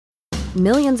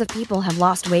Millions of people have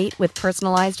lost weight with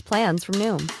personalized plans from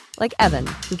Noom. Like Evan,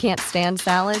 who can't stand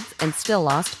salads and still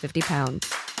lost 50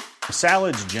 pounds.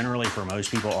 Salads generally for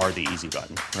most people are the easy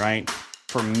button, right?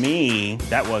 For me,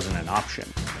 that wasn't an option.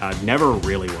 I never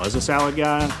really was a salad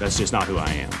guy. That's just not who I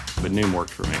am. But Noom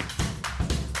worked for me.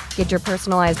 Get your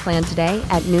personalized plan today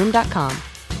at Noom.com.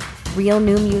 Real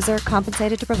Noom user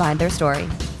compensated to provide their story.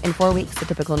 In 4 weeks, the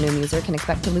typical Noom user can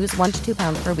expect to lose 1 to 2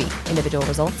 pounds per week. Individual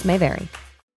results may vary.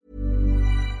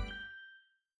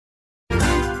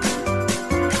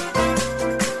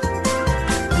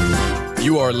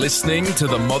 You are listening to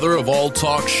the Mother of All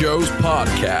Talk Shows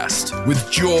podcast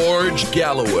with George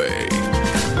Galloway.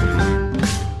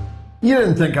 You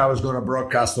didn't think I was going to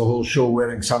broadcast the whole show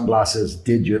wearing sunglasses,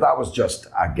 did you? That was just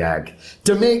a gag.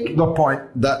 To make the point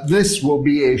that this will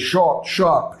be a short,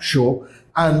 sharp show,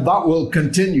 and that will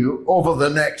continue over the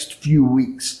next few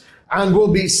weeks, and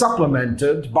will be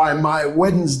supplemented by my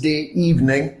Wednesday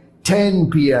evening,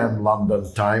 10 p.m.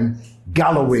 London time,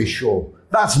 Galloway show.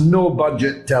 That's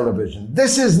no-budget television.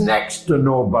 This is next to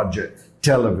no-budget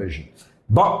television.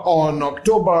 But on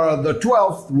October the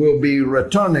 12th, we'll be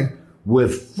returning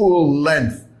with full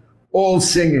length, all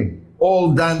singing,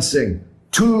 all dancing,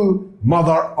 2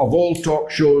 Mother of All Talk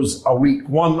shows a week,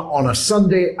 one on a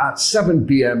Sunday at 7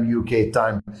 p.m. UK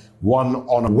time, one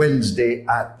on a Wednesday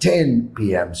at 10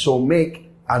 p.m. So make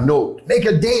a note, make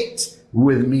a date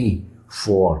with me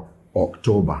for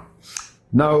October.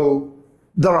 Now,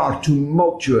 there are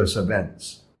tumultuous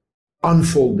events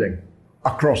unfolding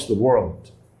across the world.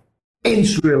 In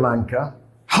Sri Lanka,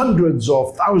 hundreds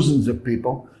of thousands of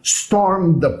people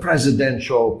stormed the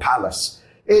presidential palace.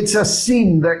 It's a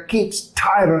scene that keeps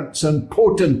tyrants and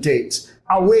potentates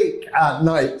awake at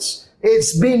nights.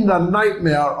 It's been the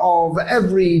nightmare of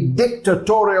every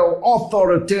dictatorial,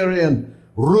 authoritarian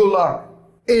ruler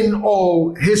in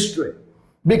all history.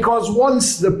 Because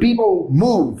once the people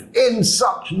move in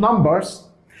such numbers,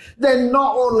 then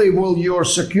not only will your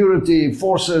security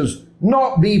forces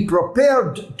not be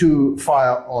prepared to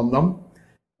fire on them,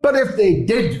 but if they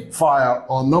did fire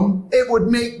on them, it would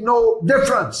make no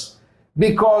difference,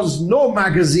 because no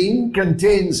magazine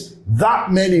contains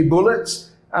that many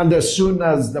bullets, and as soon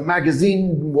as the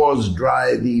magazine was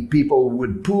dry, the people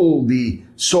would pull the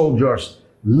soldiers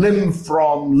limb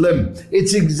from limb.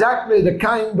 It's exactly the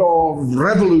kind of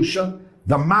revolution,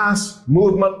 the mass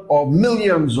movement of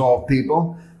millions of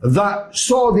people that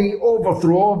saw the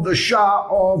overthrow of the Shah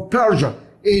of Persia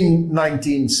in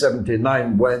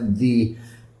 1979, when the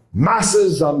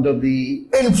masses, under the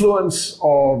influence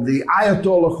of the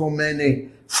Ayatollah Khomeini,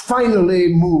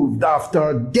 finally moved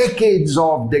after decades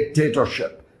of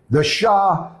dictatorship. The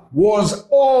Shah was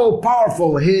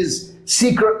all-powerful. His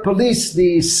secret police,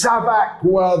 the SAVAK,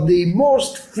 were the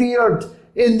most feared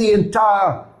in the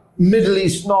entire Middle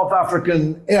East, North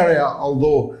African area,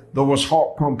 although there was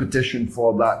hot competition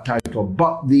for that title.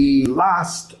 But the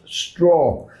last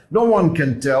straw, no one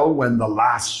can tell when the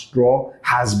last straw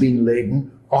has been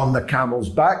laden on the camel's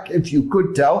back. If you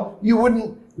could tell, you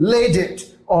wouldn't laid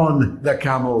it on the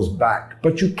camel's back.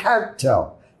 But you can't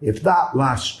tell if that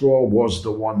last straw was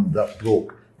the one that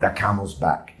broke the camel's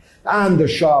back. And the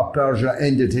Shah of Persia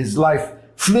ended his life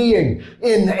fleeing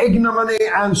in ignominy,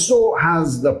 and so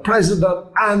has the president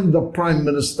and the prime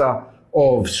minister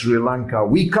of Sri Lanka.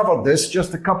 We covered this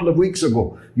just a couple of weeks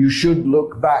ago. You should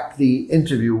look back the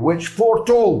interview, which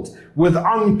foretold with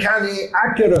uncanny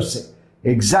accuracy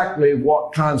exactly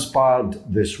what transpired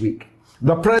this week.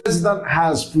 The president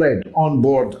has fled on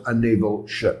board a naval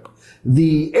ship.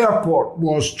 The airport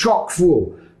was chock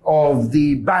full of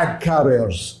the bag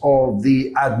carriers of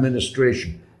the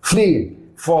administration, fleeing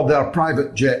for their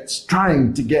private jets,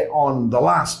 trying to get on the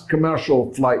last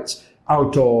commercial flights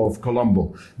out of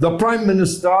Colombo. The Prime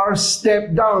Minister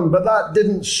stepped down, but that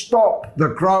didn't stop the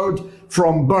crowd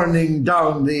from burning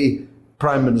down the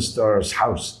Prime Minister's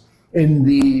house. In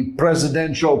the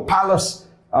presidential palace,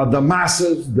 the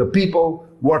masses, the people,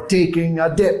 were taking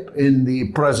a dip in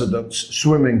the president's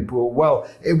swimming pool. Well,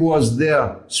 it was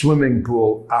their swimming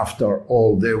pool after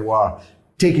all. They were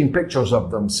taking pictures of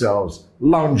themselves,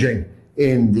 lounging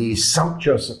in the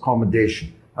sumptuous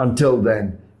accommodation, until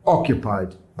then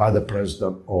occupied by the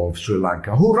president of Sri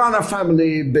Lanka, who ran a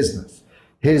family business.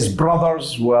 His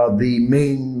brothers were the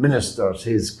main ministers,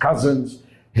 his cousins,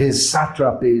 his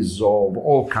satrapies of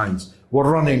all kinds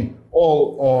were running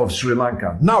all of Sri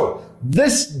Lanka. Now,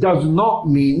 this does not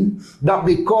mean that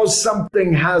because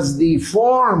something has the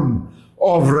form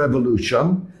of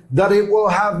revolution, that it will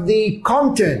have the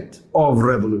content of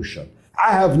revolution.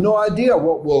 I have no idea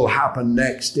what will happen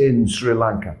next in Sri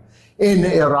Lanka. In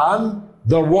Iran,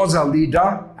 there was a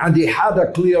leader, and he had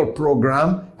a clear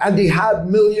program, and he had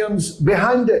millions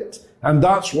behind it. And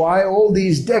that's why all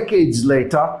these decades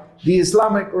later, the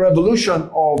Islamic Revolution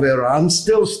of Iran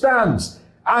still stands.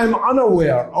 I'm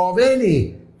unaware of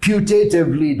any putative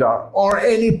leader or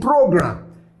any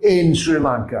program in Sri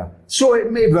Lanka. So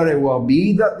it may very well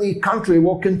be that the country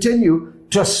will continue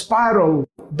to spiral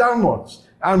downwards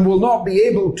and will not be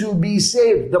able to be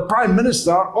saved. The Prime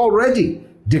Minister already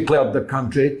declared the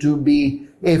country to be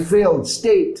a failed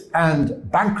state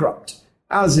and bankrupt,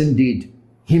 as indeed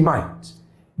he might.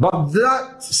 But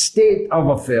that state of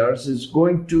affairs is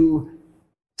going to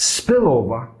spill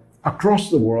over across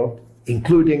the world,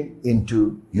 including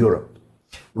into Europe.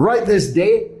 Right this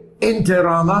day, in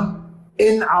Tirana,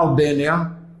 in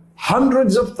Albania,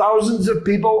 hundreds of thousands of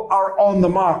people are on the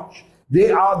march.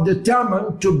 They are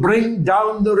determined to bring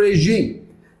down the regime,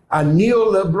 a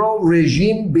neoliberal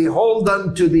regime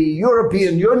beholden to the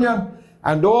European Union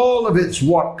and all of its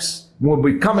works. We'll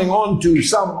be coming on to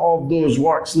some of those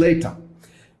works later.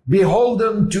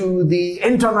 Beholden to the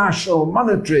International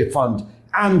Monetary Fund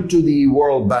and to the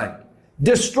World Bank,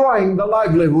 destroying the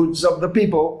livelihoods of the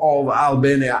people of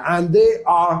Albania, and they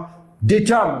are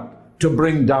determined to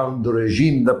bring down the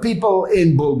regime. The people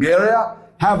in Bulgaria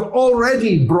have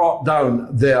already brought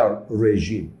down their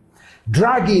regime.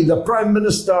 Draghi, the Prime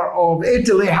Minister of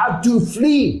Italy, had to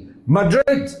flee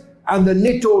Madrid and the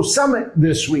NATO summit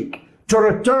this week to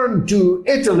return to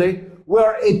Italy,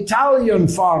 where Italian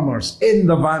farmers in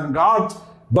the vanguard,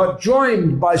 but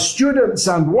joined by students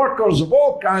and workers of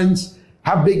all kinds,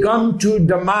 have begun to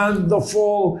demand the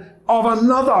fall of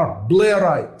another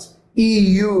Blairite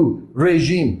EU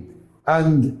regime.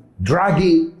 And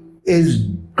Draghi is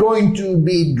going to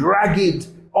be dragged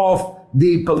off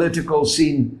the political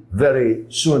scene very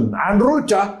soon. And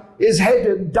Rutte is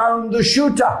headed down the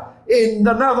shooter in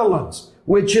the Netherlands,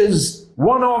 which is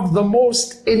one of the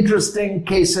most interesting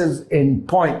cases in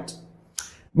point.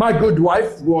 My good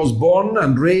wife was born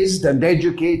and raised and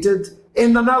educated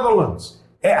in the Netherlands.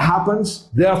 It happens,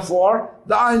 therefore,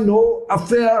 that I know a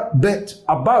fair bit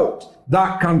about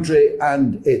that country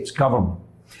and its government.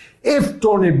 If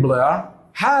Tony Blair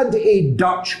had a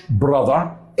Dutch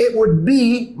brother, it would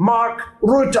be Mark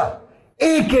Rutte,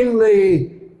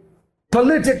 achingly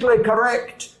politically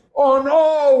correct on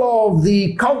all of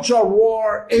the culture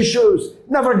war issues,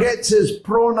 never gets his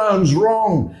pronouns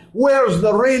wrong, wears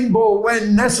the rainbow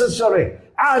when necessary,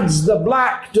 adds the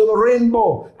black to the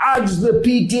rainbow, adds the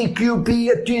PTQP,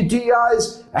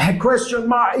 question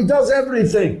mark. He does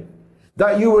everything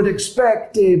that you would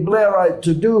expect a Blairite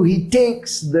to do. He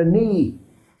takes the knee.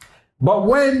 But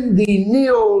when the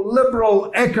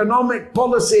neoliberal economic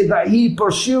policy that he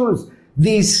pursues,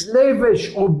 the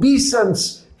slavish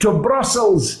obeisance to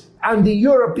Brussels and the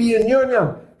European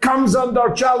Union, comes under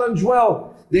challenge,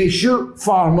 well, they shoot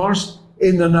farmers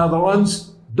in the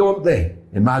Netherlands, don't they?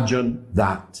 Imagine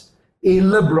that. A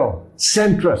liberal,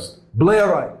 centrist,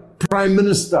 Blairite Prime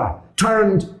Minister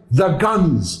turned the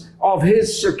guns of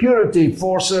his security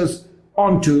forces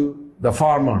onto the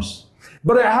farmers.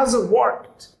 But it hasn't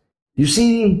worked. You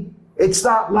see, it's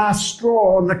that last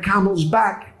straw on the camel's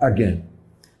back again.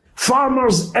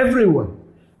 Farmers everywhere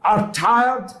are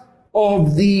tired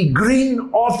of the green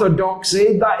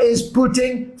orthodoxy that is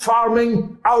putting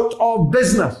farming out of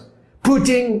business,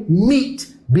 putting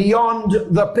meat beyond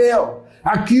the pale,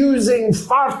 accusing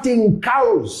farting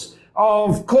cows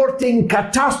of courting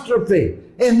catastrophe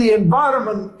in the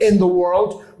environment in the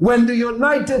world, when the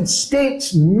United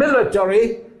States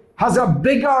military has a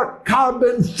bigger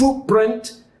carbon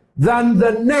footprint than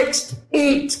the next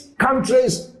 8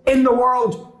 countries in the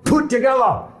world put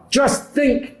together. Just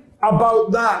think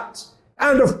about that.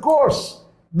 And of course,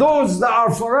 those that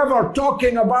are forever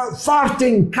talking about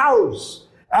farting cows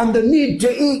and the need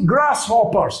to eat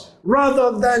grasshoppers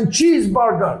rather than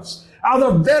cheeseburgers are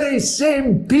the very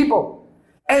same people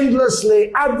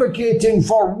endlessly advocating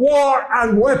for war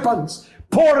and weapons,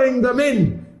 pouring them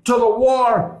in to the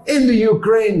war in the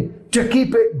Ukraine to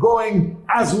keep it going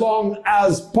as long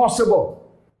as possible.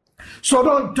 So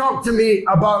don't talk to me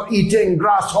about eating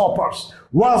grasshoppers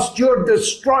whilst you're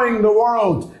destroying the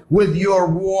world with your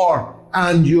war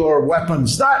and your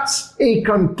weapons. That's a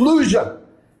conclusion,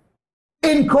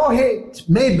 incoherent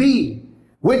maybe,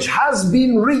 which has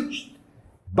been reached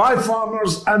by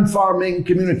farmers and farming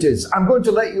communities. I'm going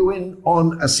to let you in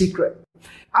on a secret.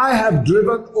 I have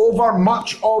driven over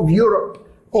much of Europe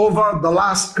over the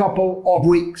last couple of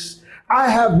weeks. I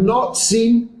have not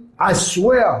seen, I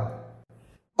swear,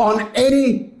 on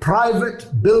any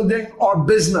private building or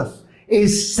business, a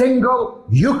single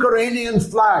Ukrainian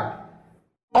flag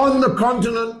on the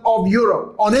continent of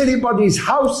Europe, on anybody's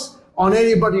house, on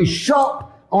anybody's shop,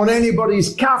 on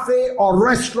anybody's cafe or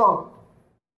restaurant.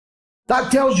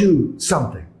 That tells you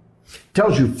something. It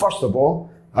tells you, first of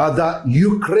all, that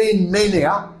Ukraine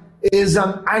mania is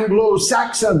an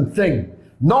Anglo-Saxon thing,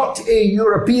 not a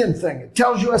European thing. It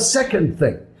tells you a second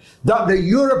thing, that the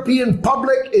European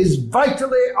public is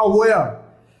vitally aware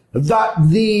that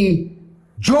the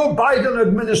Joe Biden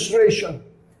administration,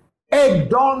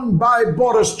 egged on by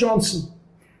Boris Johnson,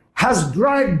 has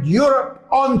dragged Europe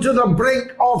onto the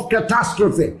brink of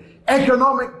catastrophe,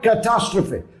 economic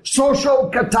catastrophe, social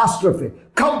catastrophe,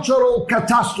 cultural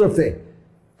catastrophe.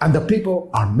 And the people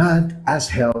are mad as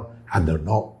hell, and they're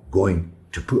not going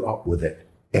to put up with it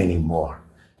anymore.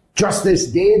 Just this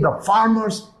day, the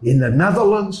farmers in the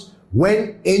Netherlands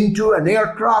went into an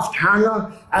aircraft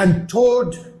hangar and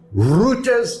towed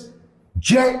Rutte's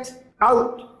jet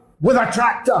out with a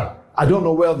tractor. I don't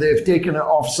know where they've taken it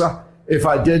off, sir. If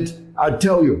I did, I'd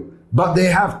tell you. But they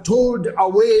have towed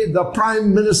away the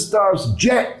Prime Minister's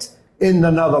jet in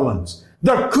the Netherlands.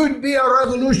 There could be a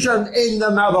revolution in the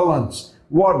Netherlands.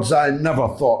 Words I never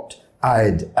thought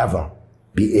I'd ever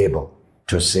be able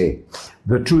to say.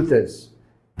 The truth is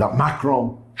that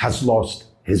Macron has lost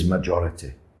his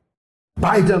majority.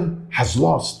 Biden has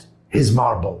lost his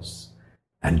marbles.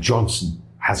 And Johnson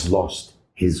has lost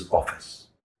his office.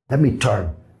 Let me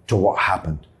turn to what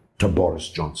happened to Boris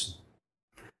Johnson.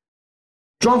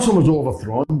 Johnson was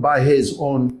overthrown by his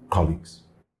own colleagues,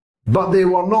 but they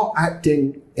were not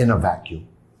acting in a vacuum.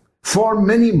 For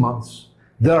many months,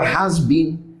 there has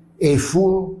been a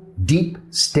full, deep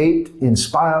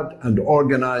state-inspired and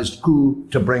organized coup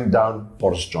to bring down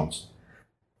Boris Johnson.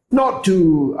 Not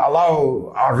to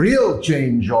allow a real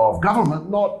change of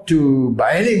government, not to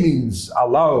by any means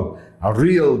allow a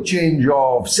real change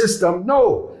of system,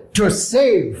 no, to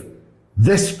save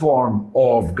this form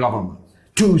of government,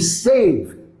 to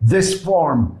save this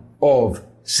form of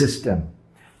system.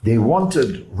 They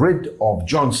wanted rid of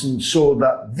Johnson so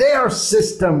that their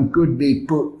system could be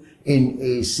put in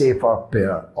a safer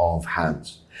pair of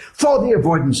hands. For the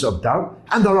avoidance of doubt,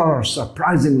 and there are a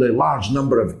surprisingly large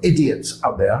number of idiots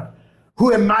out there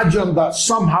who imagine that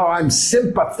somehow I'm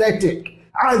sympathetic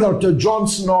either to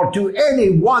Johnson or to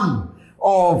any one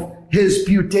of his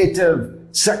putative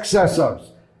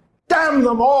successors. Damn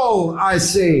them all, I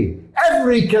say.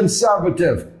 Every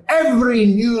Conservative, every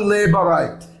New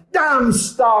Labourite, damn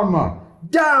Starmer,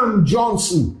 damn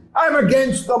Johnson. I'm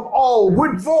against them all,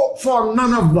 would vote for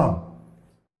none of them.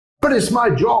 But it's my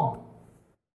job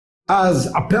as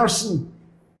a person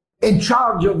in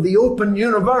charge of the Open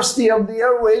University of the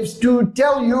airwaves to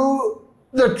tell you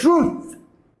the truth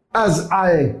as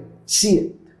I see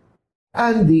it.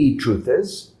 And the truth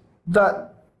is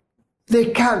that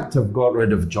they can't have got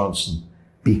rid of Johnson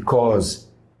because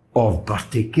of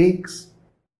birthday cakes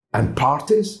and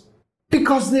parties,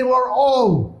 because they were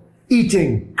all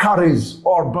eating curries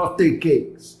or birthday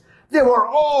cakes. They were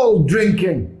all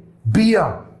drinking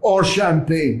beer or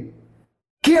champagne.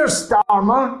 Keir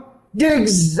Starmer did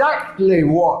exactly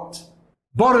what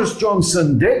Boris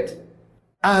Johnson did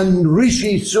and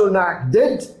Rishi Sunak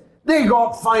did. They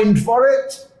got fined for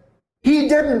it. He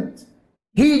didn't.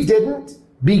 He didn't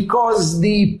because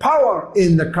the power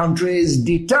in the country is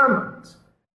determined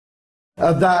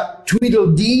that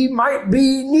Tweedledee might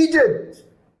be needed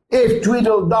if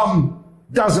Tweedledum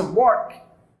doesn't work.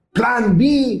 Plan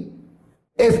B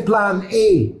if Plan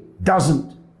A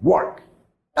doesn't work.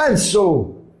 And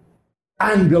so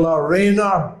Angela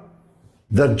Rayner,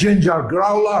 the ginger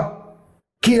growler,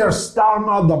 Keir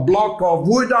Starmer, the block of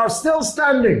wood, are still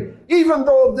standing, even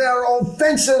though their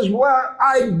offences were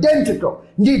identical.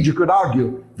 Indeed, you could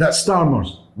argue that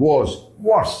Starmer's was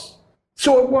worse.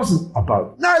 So it wasn't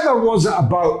about, neither was it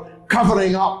about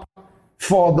covering up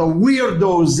for the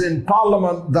weirdos in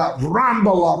Parliament that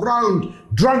ramble around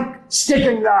drunk,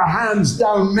 sticking their hands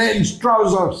down men's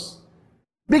trousers.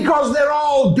 Because they're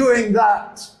all doing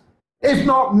that. If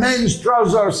not men's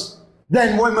trousers,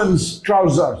 then women's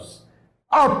trousers.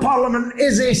 Our Parliament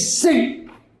is a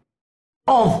sink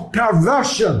of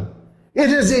perversion. It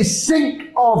is a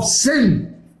sink of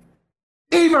sin.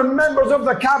 Even members of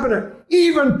the cabinet,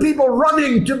 even people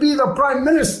running to be the Prime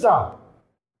Minister,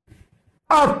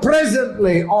 are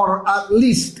presently, or at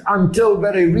least until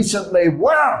very recently,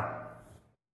 were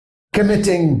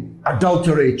committing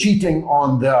adultery, cheating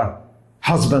on their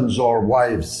husbands or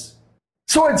wives.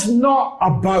 So it's not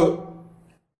about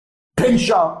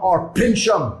Pincher or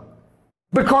Pincham,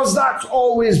 because that's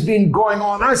always been going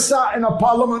on. I sat in a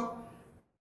Parliament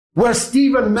where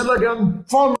Stephen Milligan,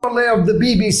 formerly of the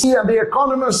BBC and The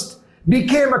Economist,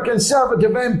 became a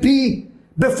Conservative MP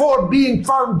before being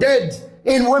found dead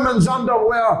in women's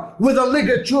underwear with a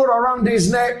ligature around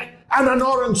his neck and an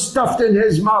orange stuffed in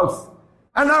his mouth.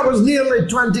 And that was nearly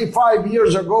 25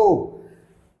 years ago.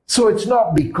 So it's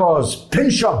not because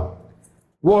Pinchot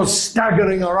was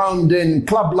staggering around in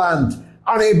Clubland,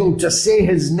 unable to say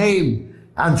his name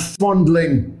and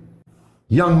fondling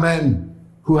young men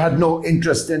who had no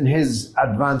interest in his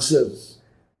advances.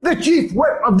 The chief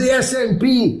whip of the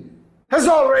SNP has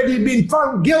already been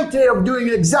found guilty of doing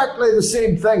exactly the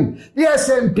same thing. The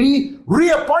SNP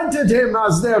reappointed him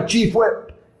as their chief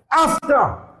whip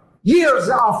years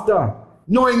after,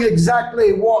 knowing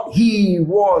exactly what he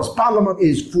was. Parliament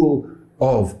is full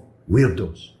of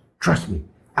weirdos. Trust me,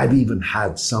 I've even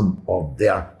had some of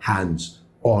their hands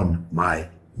on my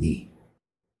knee.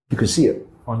 You can see it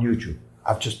on YouTube.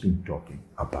 I've just been talking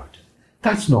about it.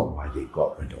 That's not why they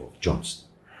got rid of Johnson.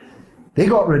 They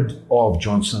got rid of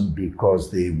Johnson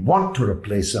because they want to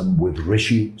replace him with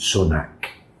Rishi Sunak,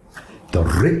 the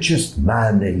richest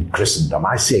man in Christendom.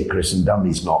 I say Christendom,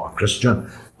 he's not a Christian,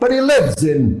 but he lives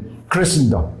in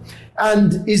Christendom.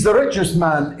 And he's the richest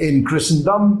man in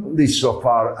Christendom, at least so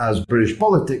far as British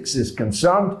politics is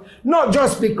concerned, not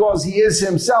just because he is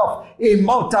himself a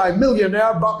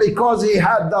multi-millionaire, but because he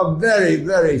had the very,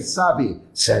 very savvy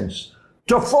sense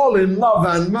to fall in love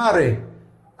and marry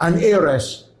an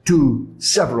heiress to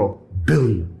several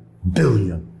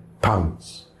billion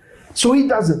pounds. So he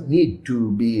doesn't need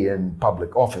to be in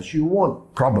public office. You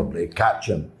won't probably catch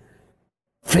him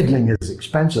fiddling his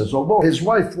expenses, although his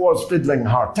wife was fiddling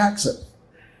her taxes.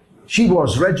 She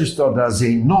was registered as a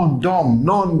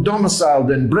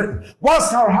non-domiciled in Britain,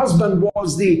 whilst her husband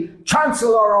was the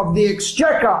Chancellor of the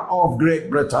Exchequer of Great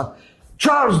Britain,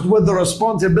 charged with the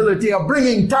responsibility of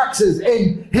bringing taxes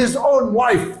in. His own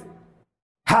wife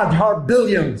had her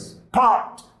billions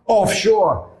parked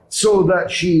offshore so that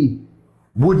she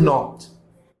would not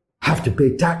have to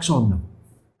pay tax on them.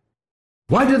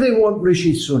 Why do they want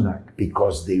Rishi Sunak?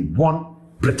 Because they want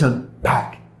Britain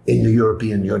back in the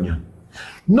European Union.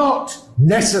 Not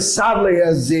necessarily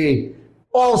as a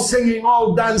all-singing,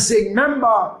 all-dancing member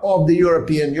of the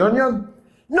European Union,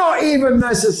 not even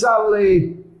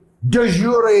necessarily de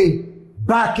jure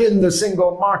back in the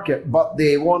single market, but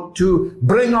they want to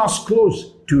bring us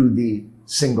close to the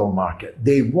single market.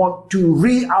 They want to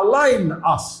realign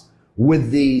us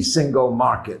with the single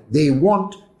market. They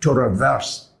want to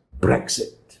reverse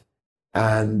Brexit.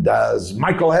 And as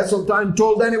Michael Heseltine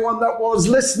told anyone that was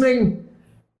listening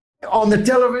on the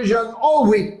television all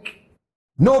week,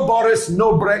 no Boris,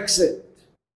 no Brexit.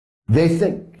 They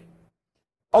think.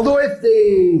 Although if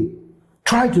they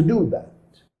try to do that,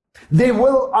 they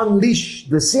will unleash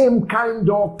the same kind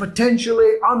of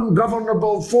potentially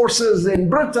ungovernable forces in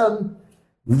Britain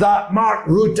that Mark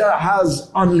Rutte has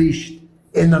unleashed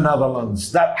in the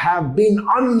Netherlands, that have been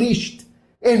unleashed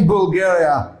in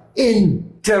Bulgaria, in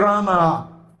Tirana,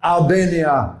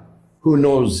 Albania, who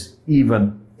knows,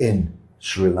 even in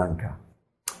Sri Lanka.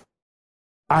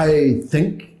 I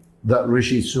think that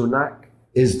Rishi Sunak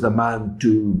is the man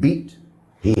to beat.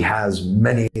 He has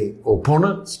many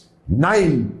opponents,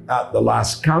 9 at the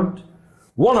last count.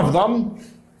 One of them,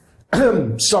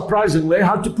 surprisingly,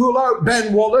 had to pull out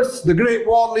Ben Wallace, the Great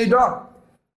War leader,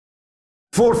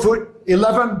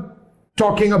 4'11",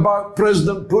 talking about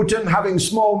President Putin having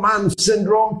small man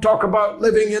syndrome, talk about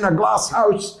living in a glass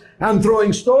house and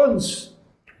throwing stones.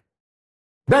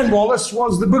 Ben Wallace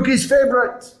was the bookie's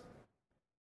favorite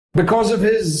because of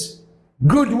his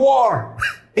good war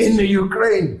in the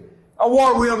Ukraine, a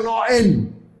war we are not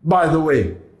in, by the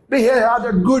way. But he had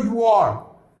a good war.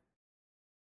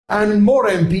 And more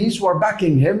MPs were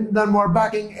backing him than were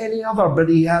backing any other, but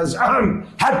he has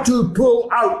had to pull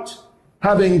out,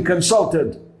 having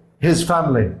consulted his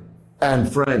family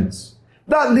and friends.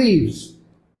 That leaves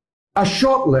a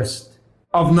short list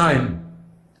of 9.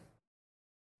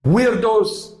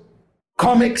 Weirdos,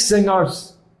 comic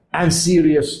singers, and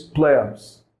serious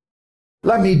players.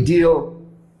 Let me deal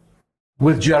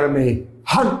with Jeremy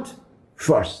Hunt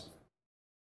first.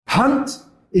 Hunt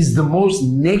is the most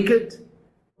naked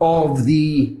of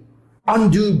the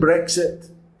undo Brexit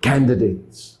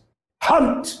candidates.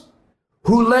 Hunt,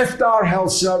 who left our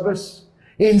health service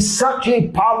in such a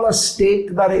parlous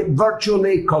state that it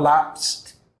virtually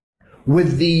collapsed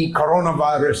with the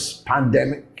coronavirus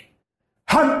pandemic.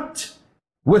 Hunt,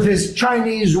 with his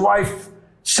Chinese wife,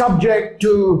 subject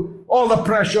to all the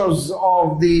pressures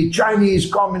of the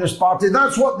Chinese Communist Party.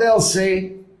 That's what they'll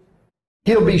say.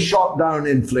 He'll be shot down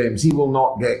in flames. He will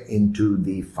not get into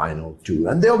the final 2.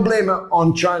 And they'll blame it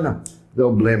on China.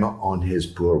 They'll blame it on his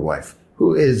poor wife,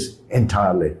 who is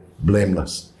entirely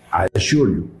blameless, I assure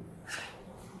you.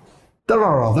 There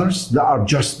are others that are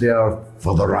just there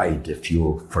for the ride, if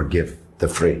you forgive the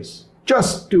phrase.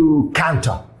 Just to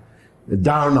canter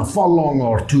down a furlong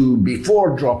or two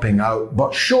before dropping out,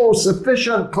 but show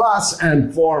sufficient class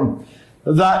and form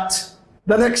that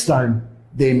the next time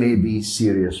they may be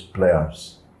serious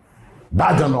players.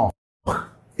 Badenoch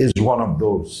is one of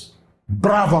those.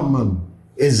 Braverman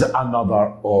is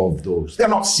another of those. They're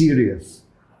not serious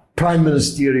prime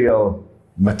ministerial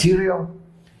material,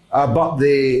 but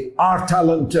they are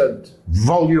talented,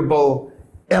 voluble,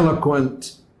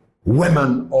 eloquent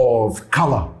women of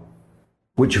colour,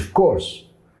 which of course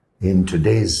in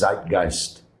today's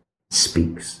zeitgeist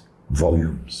speaks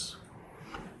volumes.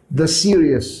 The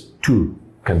serious two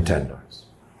contenders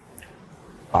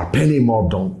are Penny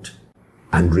Mordaunt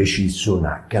and Rishi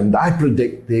Sunak, and I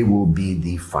predict they will be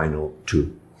the final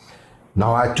two.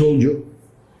 Now, I told you,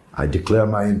 I declare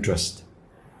my interest.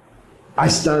 I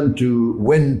stand to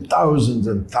win thousands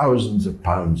and thousands of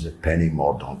pounds if Penny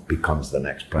Mordaunt becomes the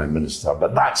next Prime Minister,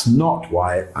 but that's not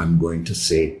why I'm going to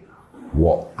say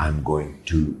what I'm going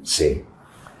to say.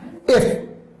 If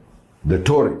the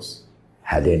Tories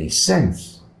had any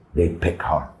sense, they'd pick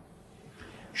her.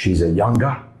 She's a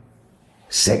younger,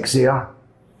 sexier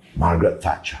Margaret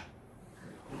Thatcher.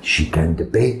 She can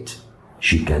debate,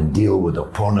 she can deal with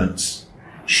opponents,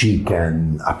 she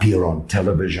can appear on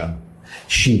television,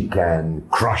 she can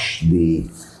crush the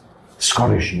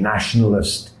Scottish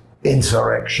nationalist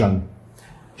insurrection,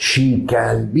 she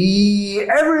can be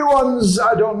everyone's,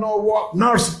 I don't know what,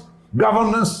 nurse,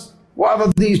 governess,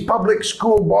 whatever these public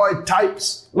school boy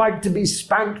types like to be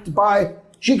spanked by.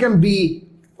 She can be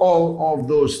all of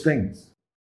those things.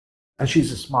 And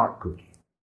she's a smart cookie.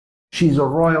 She's a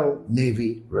Royal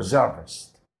Navy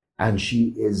reservist, and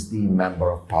she is the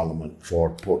Member of Parliament for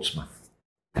Portsmouth.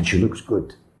 And she looks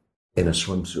good in a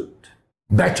swimsuit.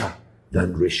 Better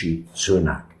than Rishi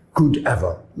Sunak could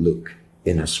ever look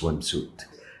in a swimsuit.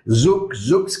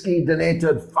 Zukski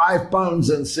donated £5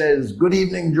 and says, "Good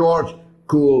evening, George.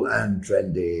 Cool and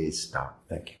trendy stuff."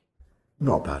 Thank you.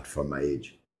 Not bad for my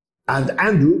age. And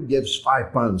Andrew gives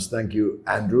 £5. Thank you,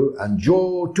 Andrew. And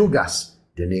Joe Tugas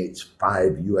donates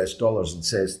 $5 and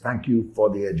says, "Thank you for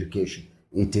the education.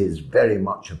 It is very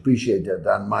much appreciated."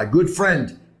 And my good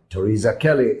friend, Teresa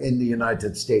Kelly in the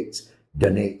United States,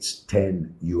 donates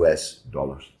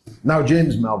 $10. Now,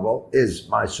 James Melville is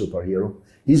my superhero.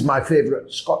 He's my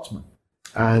favorite Scotsman.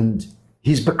 And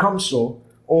he's become so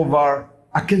over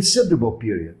a considerable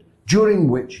period, during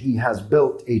which he has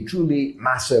built a truly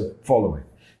massive following,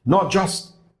 not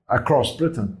just across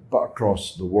Britain, but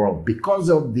across the world, because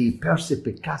of the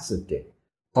perspicacity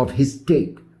of his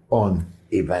take on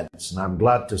events. And I'm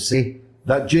glad to say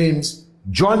that James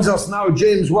joins us now.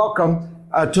 James, welcome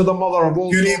to the Mother of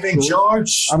All. Good evening,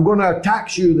 George. I'm going to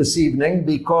tax you this evening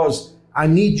because I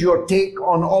need your take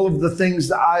on all of the things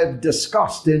that I've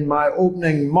discussed in my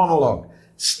opening monologue,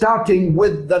 starting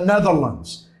with the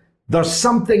Netherlands. There's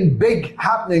something big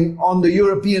happening on the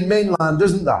European mainland,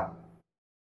 isn't there?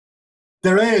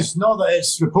 There is. Not that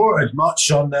it's reported much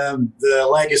on the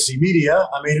legacy media.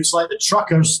 I mean, it's like the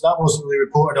truckers. That wasn't really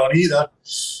reported on either.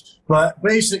 But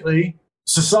basically,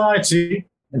 society,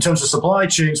 in terms of supply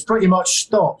chains, pretty much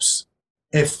stops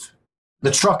if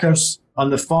the truckers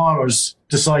and the farmers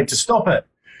decide to stop it.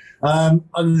 And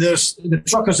there's the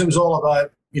truckers, it was all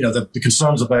about, you know, the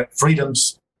concerns about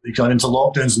freedoms, going into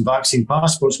lockdowns and vaccine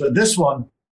passports. But this one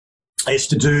is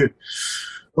to do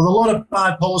with a lot of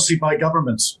bad policy by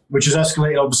governments, which has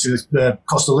escalated, obviously, the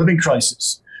cost of living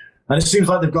crisis. And it seems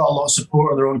like they've got a lot of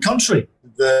support in their own country,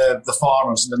 the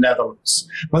farmers in the Netherlands.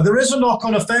 But there is a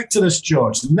knock-on effect to this,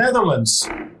 George. The Netherlands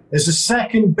is the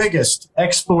second biggest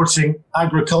exporting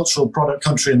agricultural product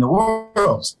country in the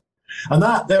world. And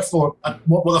that, therefore,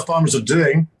 what the farmers are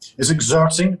doing is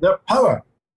exerting their power.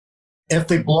 If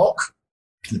they block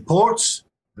the ports,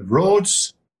 the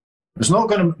roads, there's not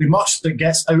going to be much that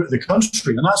gets out of the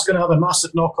country, and that's going to have a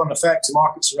massive knock-on effect to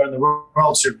markets around the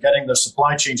world who are getting their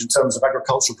supply chains in terms of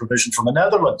agricultural provision from the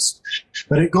Netherlands.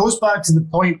 But it goes back to the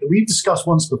point that we've discussed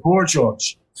once before,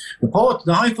 George. The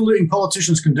highfalutin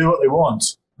politicians can do what they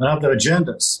want and have their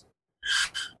agendas.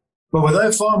 But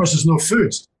without farmers, there's no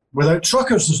food. Without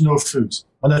truckers, there's no food.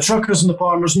 And the truckers and the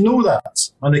farmers know that,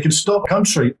 and they can stop the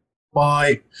country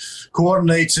by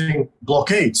coordinating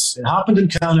blockades. It happened in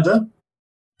Canada.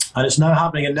 And it's now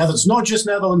happening in Netherlands, not just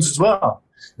Netherlands as well.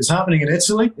 It's happening in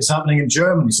Italy, it's happening in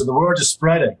Germany. So the word is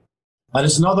spreading. And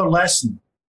it's another lesson,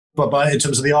 but in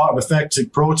terms of the art of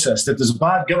effective protest. If there's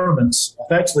bad governments,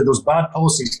 effectively those bad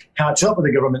policies catch up with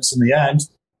the governments in the end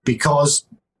because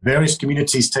various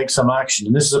communities take some action.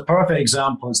 And this is a perfect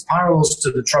example. It's parallels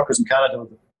to the truckers in Canada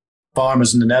with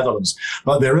farmers in the Netherlands.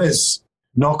 But there is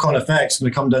knock-on effects when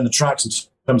they come down the tracks in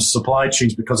terms of supply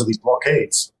chains because of these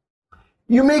blockades.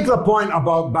 You make the point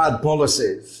about bad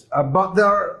policies, but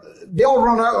they all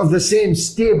run out of the same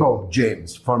stable,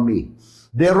 James, for me.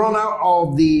 They run out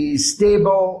of the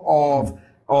stable of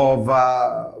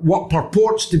what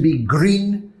purports to be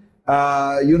green,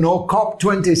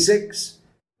 COP26.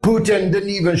 Putin didn't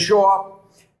even show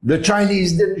up. The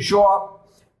Chinese didn't show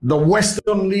up. The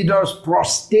Western leaders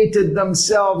prostrated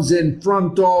themselves in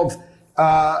front of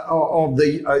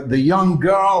the young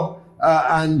girl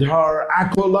and her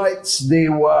acolytes. They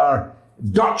were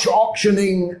Dutch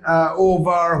auctioning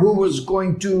over who was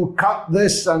going to cut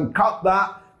this and cut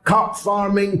that, cut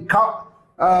farming, cut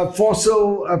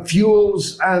fossil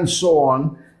fuels, and so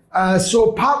on.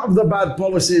 So part of the bad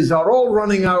policies are all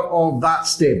running out of that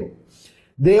stable.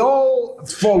 They all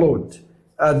followed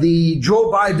the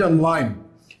Joe Biden line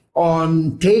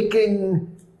on taking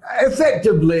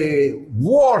effectively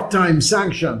wartime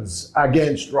sanctions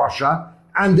against Russia,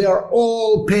 and they're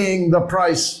all paying the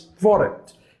price for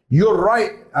it. You're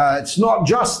right. It's not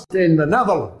just in the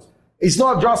Netherlands. It's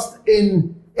not just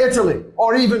in Italy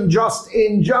or even just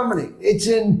in Germany. It's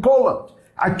in Poland.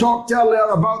 I talked earlier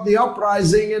about the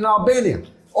uprising in Albania.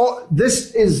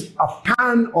 This is a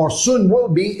or soon will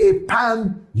be a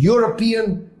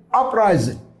pan-European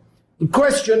uprising. The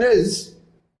question is,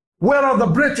 where are the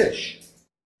British?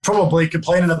 Probably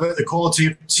complaining about the quality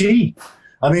of tea.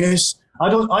 I mean, I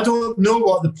don't know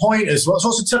what the point is. What's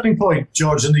the tipping point,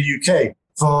 George, in the UK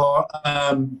for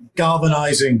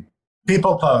galvanising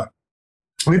people power?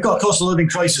 We've got a cost of living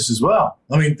crisis as well.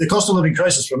 I mean, the cost of living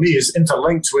crisis for me is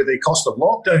interlinked with the cost of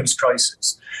lockdowns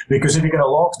crisis. Because if you're going to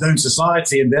lock down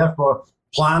society and therefore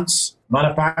plants,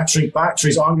 manufacturing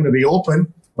factories aren't going to be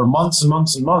open for months and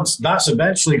months and months, that's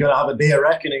eventually going to have a day of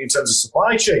reckoning in terms of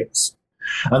supply chains.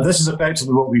 And this is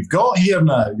effectively what we've got here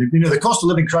now. You know, the cost of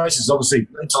living crisis is obviously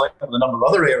interlinked with a number of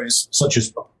other areas, such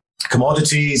as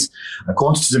commodities,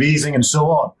 quantitative easing, and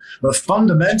so on. But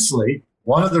fundamentally,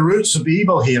 one of the roots of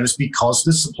evil here is because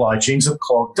the supply chains have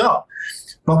clogged up.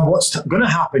 But what's going to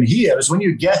happen here is when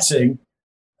you're getting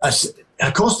a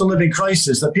cost of living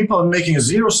crisis, that people are making a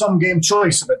zero-sum game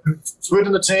choice about putting food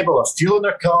on the table or fuel in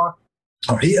their car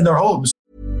or heat in their homes.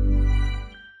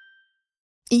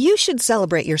 You should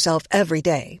celebrate yourself every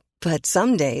day, but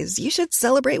some days you should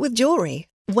celebrate with jewelry.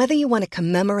 Whether you want to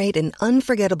commemorate an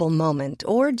unforgettable moment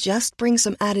or just bring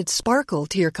some added sparkle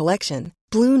to your collection,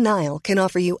 Blue Nile can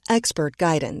offer you expert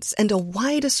guidance and a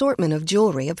wide assortment of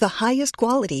jewelry of the highest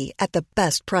quality at the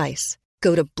best price.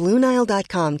 Go to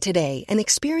BlueNile.com today and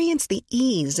experience the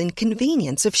ease and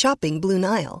convenience of shopping Blue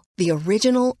Nile, the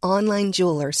original online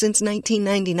jeweler since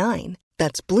 1999.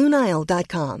 That's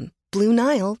BlueNile.com.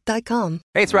 BlueNile.com.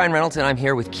 Hey, it's Ryan Reynolds, and I'm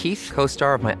here with Keith,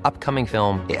 co-star of my upcoming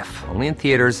film, If, only in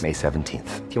theaters May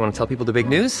 17th. Do you want to tell people the big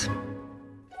news?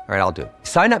 All right, I'll do it.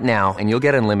 Sign up now and you'll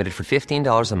get unlimited for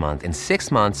 $15 a month and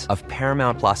 6 months of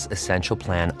Paramount Plus Essential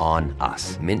Plan on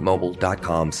us.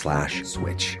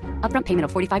 MintMobile.com/switch. Upfront payment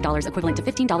of $45 equivalent to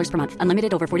 $15 per month.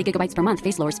 Unlimited over 40 gigabytes per month.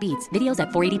 Face lower speeds. Videos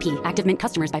at 480p. Active Mint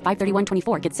customers by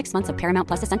 531.24 get 6 months of Paramount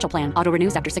Plus Essential Plan. Auto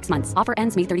renews after 6 months. Offer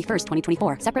ends May 31st,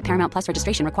 2024. Separate Paramount Plus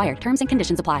registration required. Terms and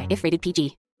conditions apply if rated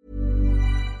PG.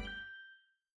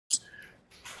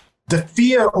 The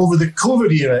fear over the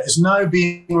COVID era is now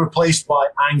being replaced by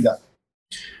anger.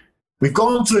 We've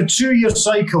gone through a 2-year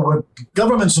cycle where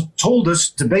governments have told us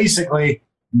to basically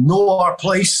know our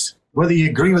place, whether you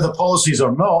agree with the policies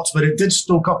or not, but it did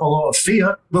stoke up a lot of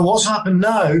fear. But what's happened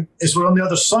now is we're on the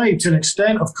other side to an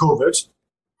extent of COVID,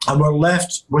 and we're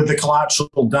left with the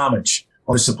collateral damage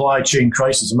of the supply chain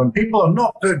crisis. And when people are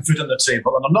not putting food on the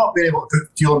table and are not being able to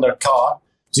put fuel in their car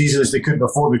as easily as they could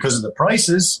before because of the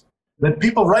prices, then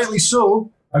people, rightly so,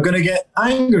 are going to get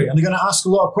angry and they're going to ask a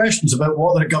lot of questions about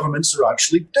what their governments are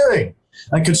actually doing.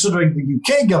 And considering the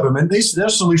UK government, their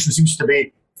solution seems to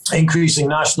be increasing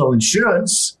national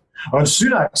insurance, or in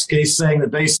Sunak's case, saying that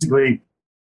basically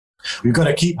we've got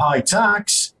to keep high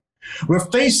tax. We're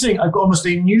facing almost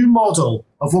a new model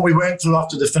of what we went through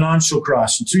after the financial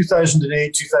crash in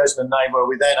 2008, 2009, where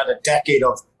we then had a decade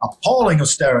of appalling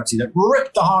austerity that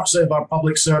ripped the hearts out of our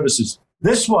public services.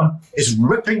 This one is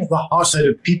ripping the hearts out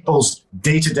of people's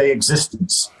day-to-day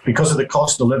existence because of the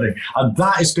cost of living. And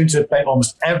that is going to affect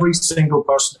almost every single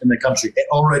person in the country. It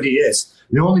already is.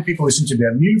 The only people who seem to be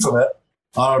immune from it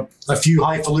are a few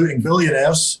highfalutin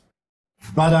billionaires,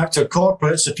 bad actor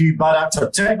corporates, a few bad actor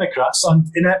technocrats, and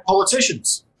inept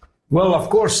politicians. Well, of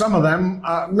course, some of them,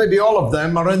 maybe all of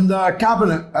them, are in the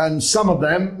cabinet, and some of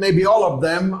them, maybe all of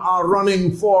them, are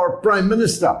running for prime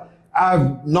minister.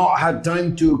 I've not had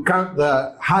time to count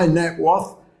the high net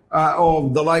worth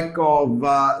of the like of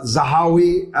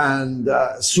Zahawi and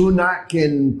Sunak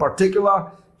in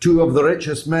particular, two of the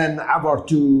richest men ever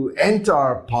to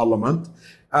enter Parliament.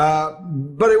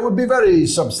 But it would be very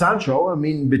substantial. I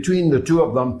mean, between the two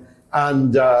of them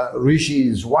and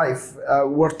Rishi's wife,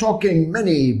 we're talking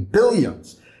many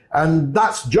billions. And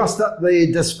that's just at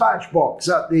the dispatch box,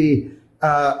 at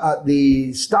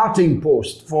the starting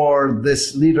post for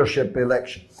this leadership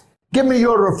election. Give me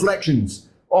your reflections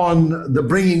on the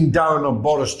bringing down of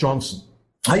Boris Johnson.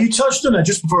 You touched on it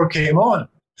just before it came on.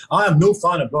 I am no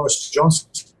fan of Boris Johnson.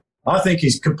 I think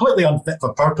he's completely unfit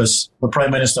for purpose for Prime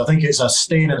Minister. I think it's a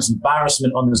stain and it's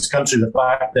embarrassment on this country, the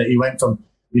fact that he went from,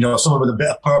 someone with a bit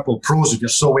of purple prose, if you're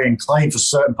so way inclined for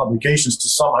certain publications, to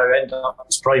somehow end up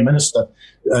as Prime Minister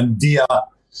and via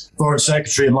Foreign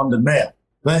Secretary and London Mayor.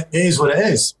 But it is what it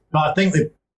is. But I think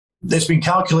that it's been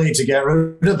calculated to get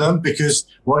rid of them because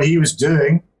what he was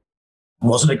doing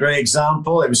wasn't a great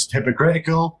example. It was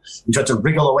hypocritical. He tried to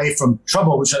wriggle away from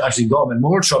trouble, which actually got him in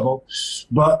more trouble.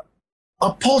 But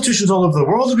our politicians all over the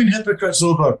world have been hypocrites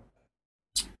over,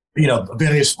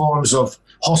 various forms of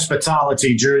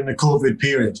hospitality during the COVID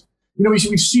period. We've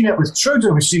seen it with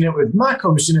Trudeau, we've seen it with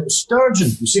Macron, we've seen it with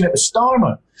Sturgeon, we've seen it with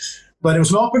Starmer. But it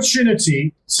was an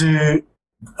opportunity to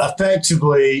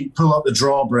effectively pull up the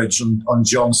drawbridge on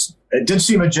Johnson. It did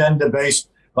seem agenda-based,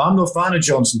 but I'm no fan of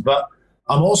Johnson. But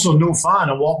I'm also no fan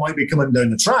of what might be coming down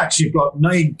the tracks. You've got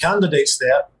 9 candidates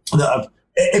there that have...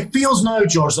 It feels now,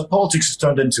 George, that politics has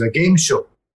turned into a game show.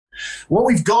 What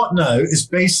we've got now is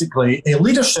basically a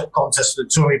leadership contest for the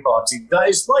Tory party that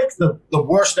is like the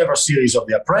worst ever series of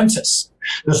The Apprentice.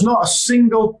 There's not a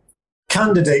single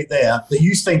candidate there that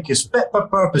you think is fit for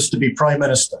purpose to be Prime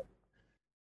Minister.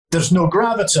 There's no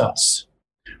gravitas.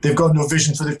 They've got no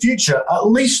vision for the future. At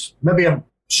least, maybe I'm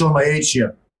showing my age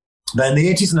here, but in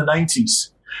the 80s and the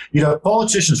 90s,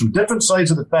 politicians from different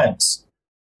sides of the fence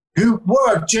who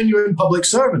were genuine public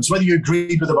servants, whether you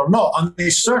agreed with them or not, and they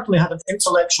certainly had an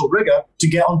intellectual rigour to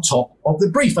get on top of the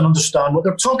brief and understand what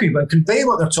they're talking about and convey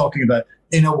what they're talking about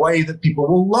in a way that people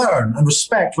will learn and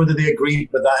respect whether they agreed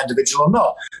with that individual or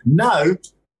not. Now,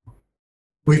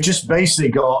 we've just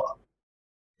basically got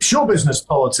show business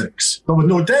politics, but with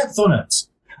no depth on it.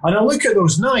 And I look at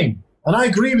those 9, and I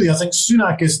agree with you. I think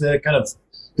Sunak is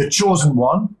the chosen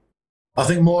one. I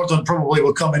think Mordaunt probably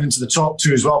will come into the top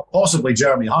 2 as well, possibly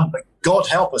Jeremy Hunt. But God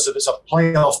help us if it's a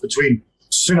playoff between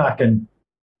Sunak and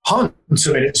Hunt.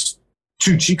 I mean, it's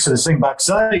 2 cheeks of the same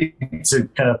backside, to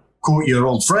kind of quote your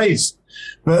old phrase.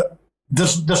 But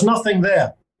there's nothing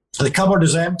there. The cupboard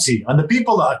is empty. And the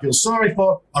people that I feel sorry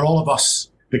for are all of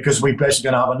us, because we're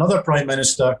basically going to have another Prime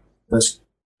Minister that's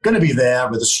going to be there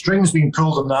with the strings being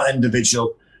pulled on that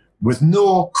individual, with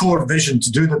no core vision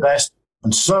to do the best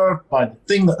and serve by the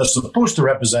thing that they're supposed to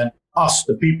represent, us,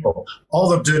 the people. All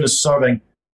they're doing is serving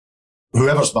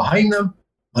whoever's behind them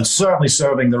and certainly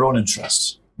serving their own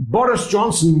interests. Boris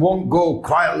Johnson won't go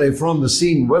quietly from the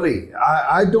scene, will he?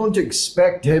 I don't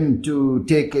expect him to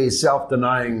take a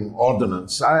self-denying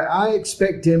ordinance. I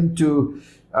expect him to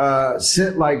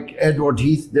sit like Edward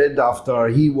Heath did after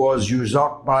he was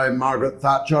usurped by Margaret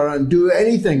Thatcher and do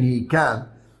anything he can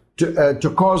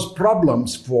to cause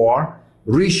problems for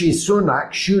Rishi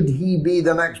Sunak, should he be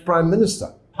the next Prime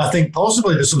Minister. I think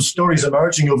possibly there's some stories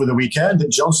emerging over the weekend that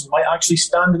Johnson might actually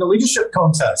stand in a leadership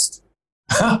contest.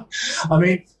 I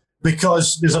mean,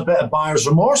 because there's a bit of buyer's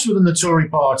remorse within the Tory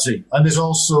party. And there's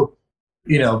also,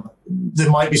 there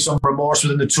might be some remorse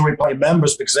within the Tory party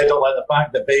members because they don't like the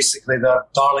fact that basically their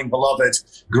darling, beloved,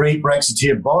 great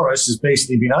Brexiteer Boris has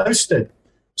basically been ousted.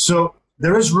 So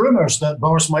there is rumours that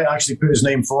Boris might actually put his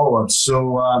name forward.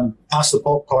 So pass the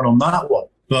popcorn on that one.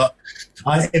 But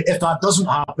if that doesn't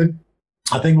happen,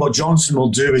 I think what Johnson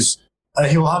will do is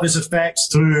he will have his effects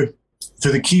through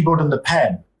the keyboard and the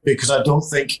pen, because I don't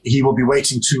think he will be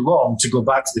waiting too long to go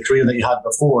back to the career that he had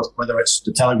before, whether it's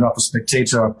the Telegraph or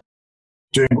Spectator,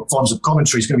 doing forms of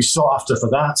commentary. He's going to be sought after for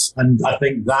that. And I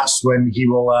think that's when he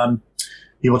will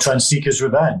try and seek his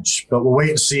revenge. But we'll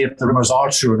wait and see if the rumours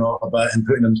are true or not about him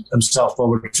putting himself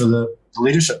forward for the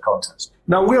leadership contest.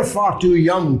 Now, we're far too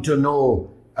young to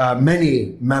know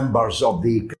many members of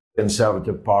the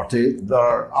Conservative Party.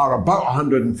 There are about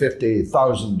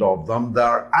 150,000 of them.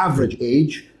 Their average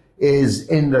age is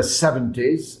in the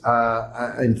 70s.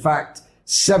 In fact,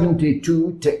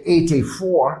 72 to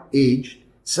 84 aged.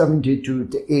 72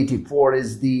 to 84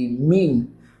 is the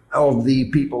mean of the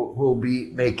people who will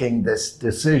be making this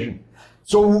decision.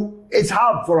 So it's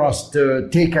hard for us to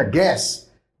take a guess.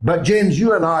 But James,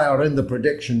 you and I are in the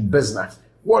prediction business.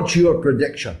 What's your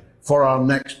prediction for our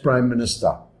next Prime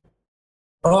Minister?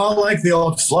 Well, I like the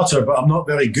odd flutter, but I'm not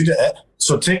very good at it.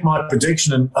 So take my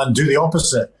prediction and do the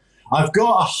opposite. I've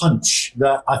got a hunch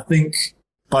that I think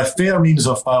by fair means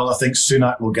or foul, I think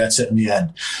Sunak will get it in the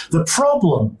end. The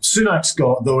problem Sunak's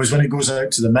got, though, is when it goes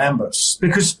out to the members,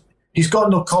 because he's got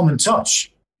no common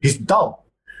touch. He's dull.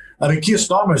 I mean, Keir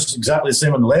Starmer is exactly the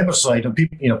same on the Labour side, and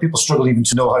people struggle even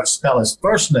to know how to spell his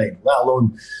first name, let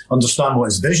alone understand what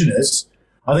his vision is.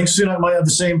 I think Sunak might have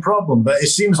the same problem, but it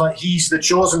seems like he's the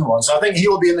chosen one. So I think he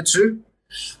will be in the two.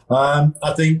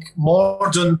 I think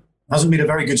Morden hasn't made a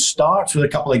very good start with a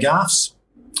couple of gaffes,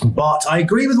 but I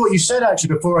agree with what you said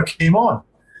actually before I came on.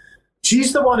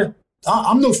 She's the one,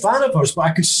 I'm no fan of hers, but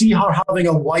I could see her having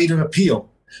a wider appeal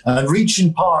and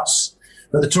reaching parts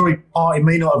that the Tory party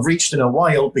may not have reached in a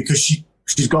while because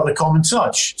she's got the common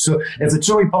touch. So if the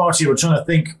Tory party were trying to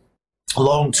think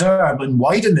long term and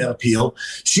widen their appeal,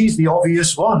 she's the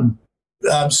obvious one.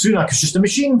 Sunak is just a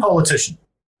machine politician.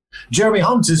 Jeremy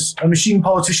Hunt is a machine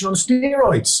politician on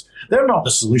steroids. They're not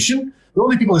the solution. The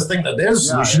only people who think that they're the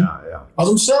solution are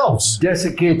themselves.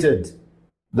 Desiccated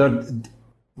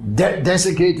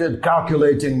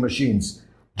calculating machines.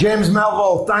 James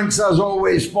Melville, thanks as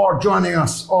always for joining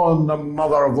us on the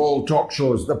mother of all talk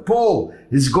shows. The poll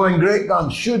is going great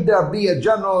guns. Should there be a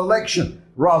general election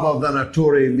rather than a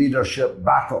Tory leadership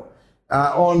battle?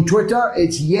 On Twitter,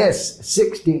 it's yes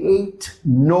 68,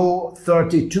 no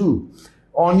 32.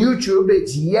 On YouTube,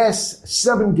 it's yes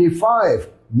 75,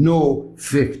 no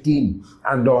 15.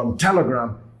 And on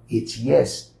Telegram, it's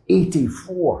yes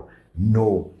 84,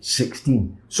 no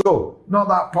 16. So, not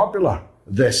that popular,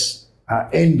 this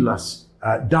endless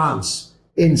dance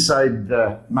inside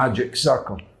the magic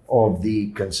circle of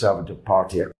the Conservative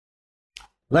Party.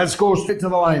 Let's go straight to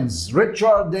the lines.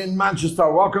 Richard in Manchester,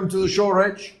 welcome to the show,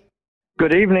 Rich.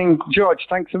 Good evening, George.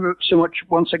 Thanks so much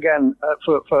once again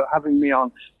for having me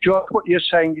on. George, what you're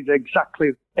saying is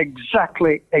exactly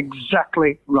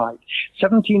right.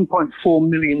 17.4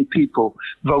 million people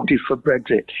voted for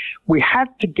Brexit. We had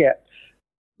to get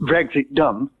Brexit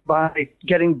done by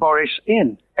getting Boris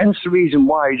in. Hence the reason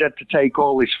why he's had to take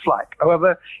all this flack.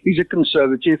 However, he's a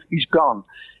Conservative. He's gone.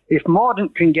 If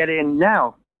Mordaunt can get in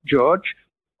now, George,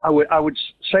 I would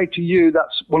say to you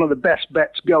that's one of the best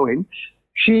bets going.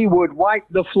 She would wipe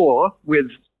the floor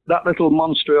with that little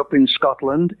monster up in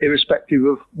Scotland, irrespective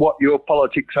of what your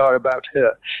politics are about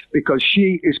her, because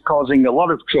she is causing a lot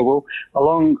of trouble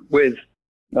along with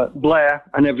Blair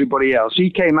and everybody else. He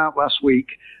came out last week,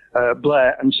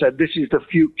 Blair, and said, this is the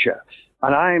future.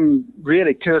 And I'm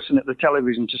really cursing at the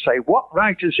television to say, what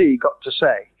right has he got to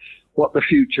say what the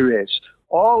future is?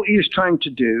 All he is trying to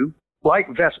do, like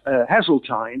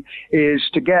Heseltine, is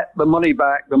to get the money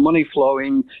back, the money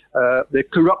flowing, the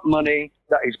corrupt money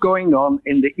that is going on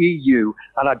in the EU.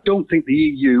 And I don't think the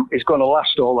EU is going to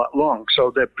last all that long.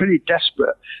 So they're pretty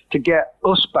desperate to get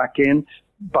us back in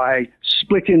by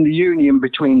splitting the union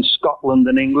between Scotland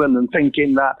and England and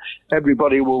thinking that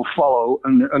everybody will follow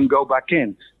and go back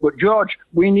in. But George,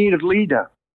 we need a leader.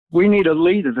 We need a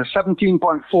leader. The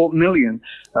 17.4 million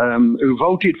who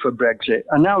voted for Brexit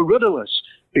are now rudderless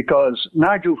because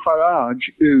Nigel Farage,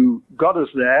 who got us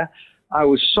there, I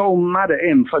was so mad at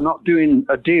him for not doing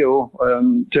a deal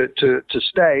to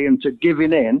stay and to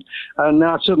giving in. And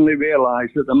now I suddenly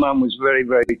realised that the man was very,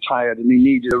 very tired and he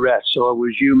needed a rest. So I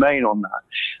was humane on that.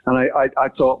 And I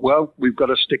thought, well, we've got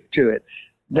to stick to it.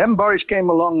 Then Boris came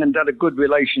along and had a good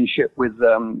relationship with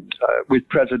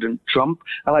President Trump.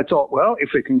 And I thought, well,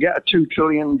 if we can get a $2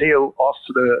 trillion deal off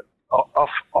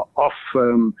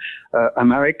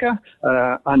America,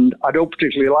 and I don't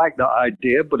particularly like that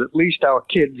idea, but at least our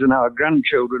kids and our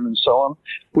grandchildren and so on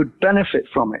would benefit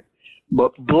from it.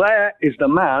 But Blair is the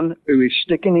man who is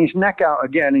sticking his neck out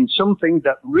again in something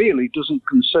that really doesn't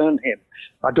concern him.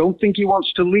 I don't think he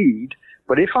wants to lead,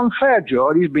 but if I'm fair,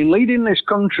 George, he's been leading this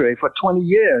country for 20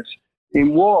 years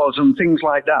in wars and things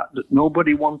like that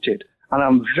nobody wanted. And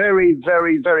I'm very,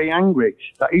 very, very angry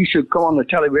that he should come on the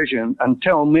television and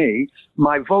tell me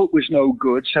my vote was no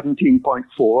good,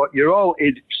 17.4. You're all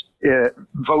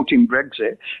voting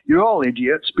Brexit. You're all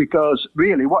idiots because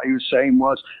really what he was saying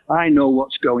was, I know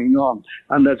what's going on.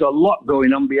 And there's a lot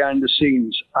going on behind the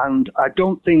scenes. And I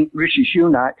don't think Rishi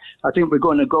Sunak, I think we're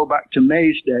going to go back to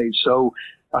May's days. So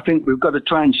I think we've got to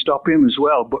try and stop him as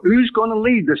well. But who's going to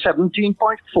lead the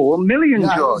 17.4 million,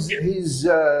 George? His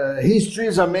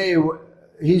histories are made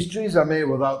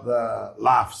without the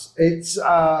laughs. It's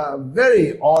a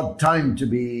very odd time to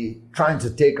be trying to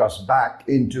take us back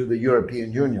into the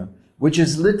European Union, which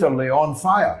is literally on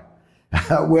fire,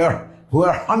 where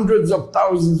hundreds of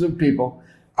thousands of people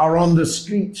are on the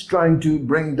streets trying to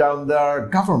bring down their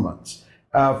governments.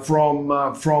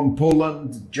 from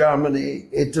Poland, Germany,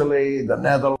 Italy, the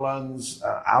Netherlands,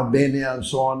 Albania, and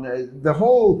so on. The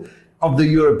whole of the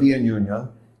European Union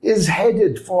is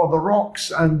headed for the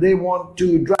rocks, and they want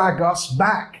to drag us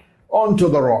back onto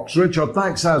the rocks. Richard,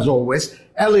 thanks as always.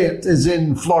 Elliot is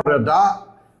in Florida.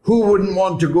 Who wouldn't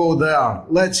want to go there?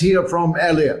 Let's hear from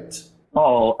Elliot.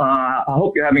 I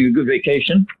hope you're having a good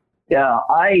vacation. Yeah,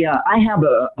 I have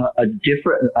a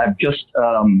different. I've just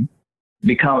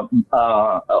become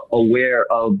aware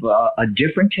of a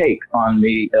different take on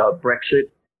the Brexit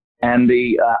and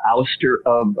the ouster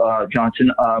of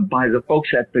Johnson by the folks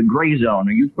at the Grey Zone.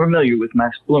 Are you familiar with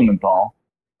Max Blumenthal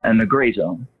and the Grey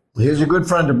Zone? He's a good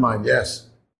friend of mine, yes.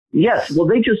 Yes, well,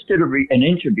 they just did an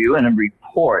interview and a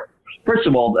report. First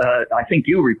of all, I think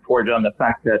you reported on the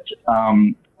fact that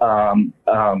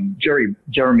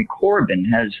Jeremy Corbyn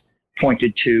has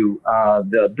pointed to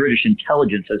the British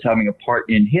intelligence as having a part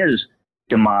in his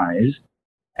demise.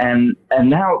 And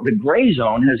now the Grey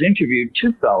Zone has interviewed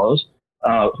two fellows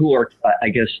who are, I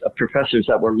guess, professors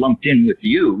that were lumped in with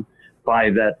you by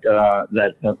that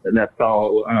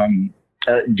fellow.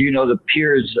 Do you know the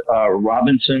Piers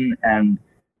Robinson and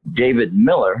David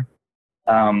Miller,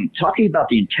 talking about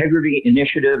the Integrity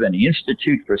Initiative and the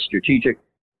Institute for Strategic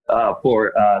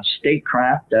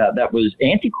Statecraft that was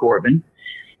anti-Corbyn.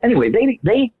 Anyway,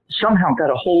 they somehow got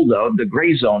a hold of, the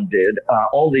Grey Zone did,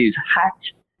 all these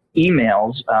hacked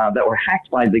emails that were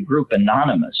hacked by the group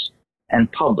Anonymous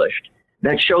and published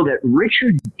that show that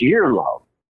Richard Dearlove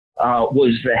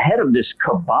was the head of this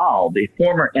cabal, the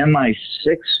former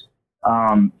MI6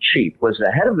 chief, was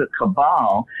the head of the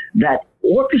cabal that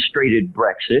orchestrated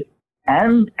Brexit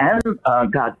and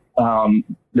got,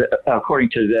 according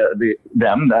to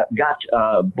them, that got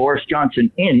Boris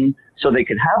Johnson in so they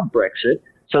could have Brexit,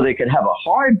 so they could have a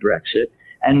hard Brexit,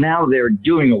 and now they're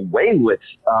doing away with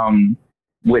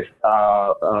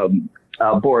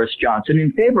Boris Johnson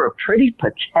in favor of Priti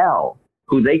Patel,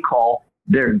 who they call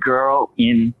their girl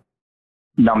in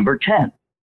number 10.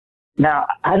 Now,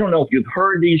 I don't know if you've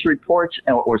heard these reports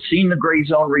or seen the Grey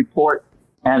Zone report,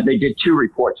 and they did two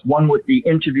reports, one with the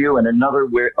interview and another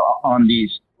on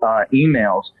these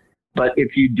emails. But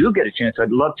if you do get a chance,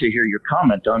 I'd love to hear your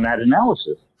comment on that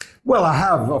analysis. Well, I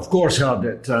have, of course, heard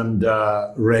it and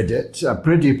read it.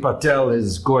 Priti Patel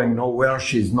is going nowhere.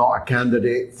 She's not a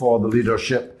candidate for the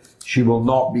leadership. She will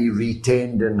not be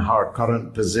retained in her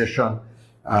current position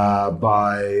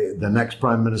by the next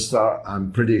Prime Minister.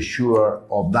 I'm pretty sure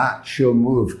of that. She'll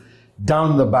move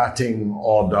down the batting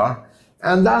order.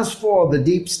 And as for the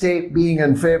deep state being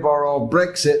in favor of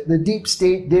Brexit, the deep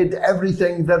state did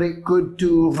everything that it could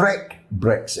to wreck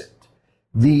Brexit.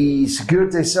 The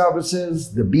security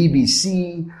services, the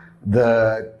BBC,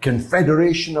 the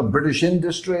Confederation of British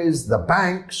Industries, the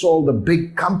banks, all the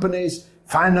big companies,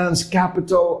 finance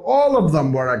capital, all of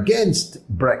them were against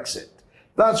Brexit.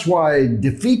 That's why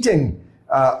defeating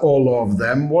all of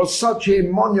them was such a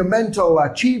monumental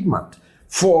achievement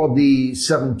for the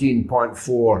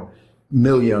 17.4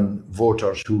 million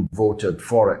voters who voted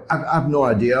for it. I have no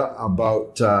idea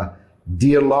about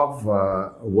Dearlove,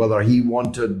 whether he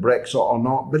wanted Brexit or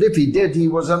not, but if he did, he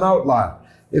was an outlier.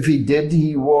 If he did,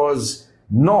 he was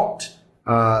not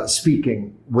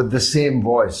speaking with the same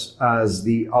voice as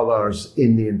the others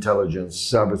in the intelligence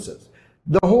services.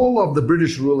 The whole of the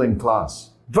British ruling class,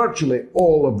 virtually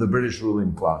all of the British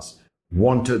ruling class,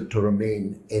 wanted to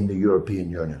remain in the European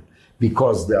Union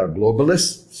because they are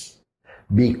globalists,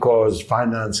 because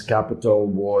finance capital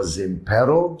was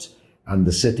imperiled, and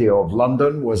the City of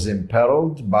London was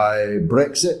imperiled by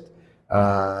Brexit.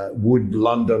 Would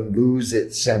London lose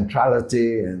its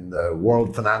centrality in the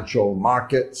world financial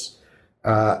markets,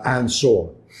 and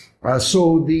so on?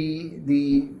 So the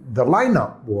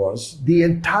lineup was the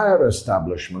entire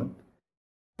establishment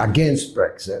against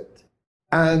Brexit,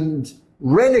 and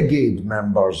renegade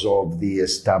members of the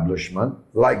establishment,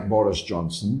 like Boris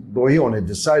Johnson, though he only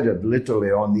decided literally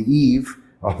on the eve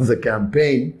of the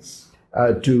campaign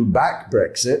to back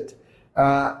Brexit,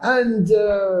 and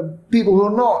people who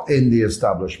are not in the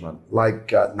establishment,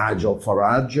 like Nigel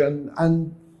Farage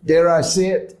and dare I say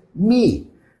it, me.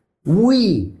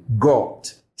 We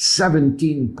got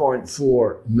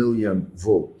 17.4 million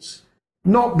votes,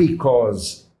 not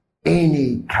because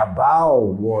any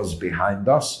cabal was behind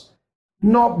us,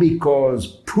 not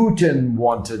because Putin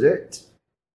wanted it,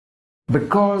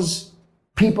 because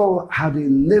people had a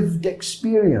lived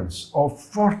experience of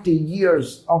 40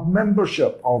 years of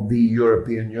membership of the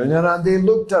European Union, and they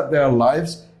looked at their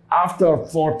lives after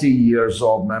 40 years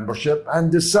of membership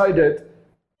and decided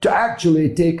to actually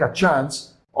take a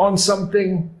chance on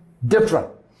something different.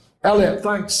 Elliot,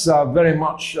 thanks very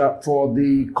much for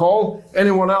the call.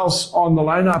 Anyone else on the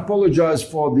line? I apologize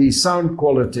for the sound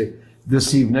quality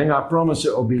this evening. I promise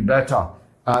it will be better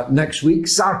next week.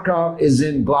 Sarkar is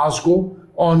in Glasgow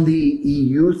on the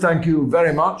EU. Thank you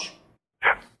very much.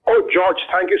 Oh, George,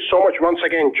 thank you so much once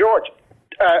again. George,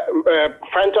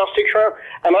 fantastic show.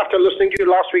 And after listening to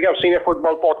you last week, I've seen a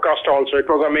football podcast also. It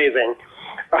was amazing.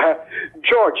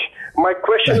 George, my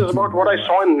question is about what I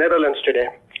saw in Netherlands today.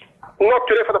 Not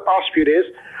today, for the past few days.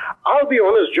 I'll be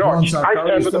honest, George, I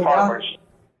stand with the farmers.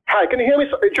 Hi, can you hear me?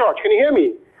 George, can you hear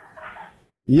me?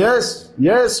 Yes,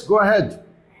 go ahead.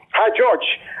 Hi, George.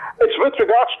 It's with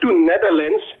regards to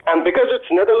Netherlands, and because it's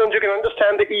Netherlands, you can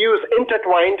understand the EU is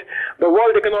intertwined. The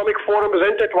World Economic Forum is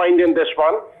intertwined in this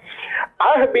one.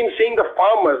 I have been seeing the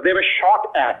farmers, they were shot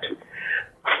at.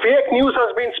 Fake news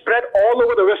has been spread all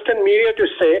over the Western media to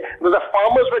say that the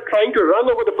farmers were trying to run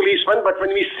over the policemen, but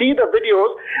when we see the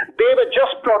videos, they were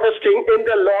just protesting in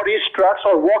their lorries, trucks,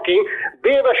 or walking.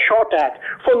 They were shot at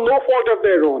for no fault of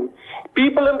their own.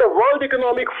 People in the World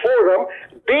Economic Forum,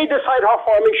 they decide how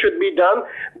farming should be done.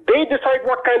 They decide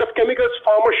what kind of chemicals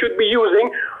farmers should be using,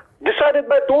 decided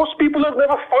by those people who have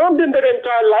never farmed in their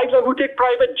entire lives and who take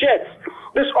private jets.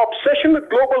 This obsession with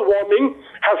global warming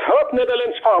has hurt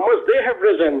Netherlands farmers. They have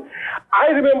risen.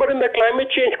 I remember in the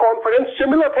climate change conference,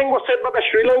 similar thing was said by the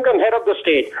Sri Lankan head of the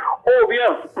state. Oh, we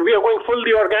are going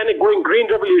fully organic, going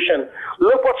green revolution.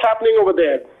 Look what's happening over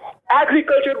there.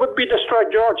 Agriculture would be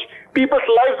destroyed, George. People's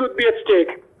lives would be at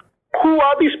stake. Who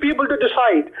are these people to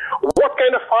decide what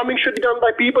kind of farming should be done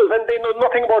by people when they know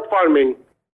nothing about farming?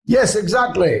 Yes,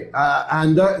 exactly.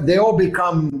 And they all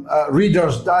become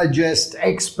Reader's Digest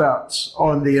experts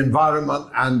on the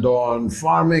environment and on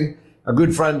farming. A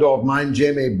good friend of mine,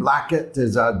 Jamie Blackett,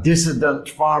 is a dissident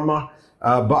farmer,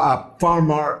 but a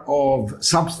farmer of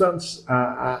substance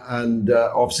and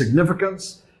of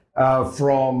significance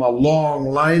from a long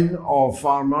line of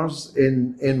farmers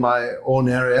in my own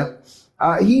area.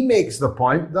 He makes the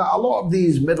point that a lot of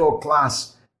these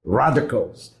middle-class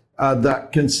radicals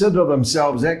that consider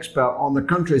themselves expert on the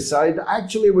countryside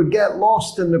actually would get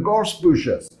lost in the gorse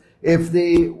bushes if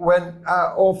they went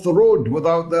off the road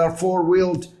without their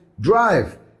four-wheeled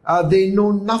drive. They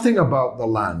know nothing about the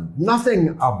land, nothing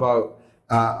about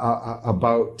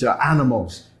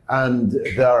animals and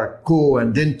their co-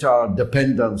 and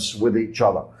interdependence with each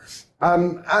other.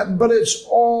 But it's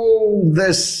all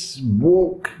this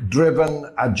woke-driven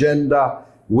agenda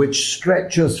which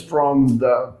stretches from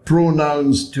the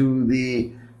pronouns to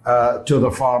the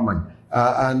farming.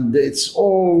 And it's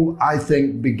all, I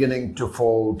think, beginning to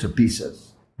fall to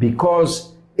pieces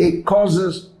because it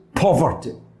causes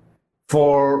poverty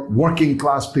for working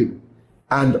class people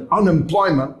and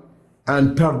unemployment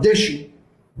and perdition,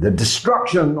 the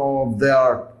destruction of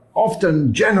their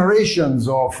often generations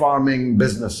of farming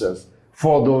businesses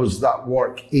for those that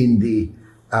work in the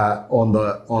on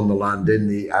the land in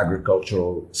the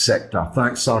agricultural sector.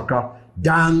 Thanks, Sarkar.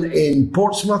 Dan in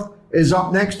Portsmouth is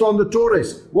up next on the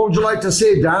Tories. What would you like to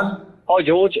say, Dan? Hi,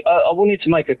 George. I wanted to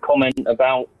make a comment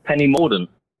about Penny Mordaunt.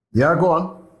 Yeah, go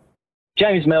on.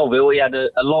 James Melville, he had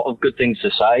a lot of good things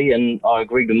to say, and I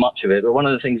agreed with much of it. But one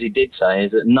of the things he did say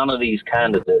is that none of these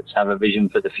candidates have a vision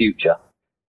for the future.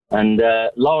 And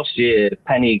last year,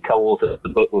 Penny co-authored a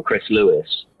book with Chris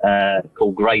Lewis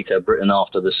called Greater Britain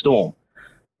After the Storm.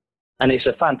 And it's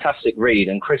a fantastic read.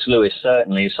 And Chris Lewis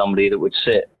certainly is somebody that would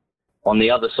sit on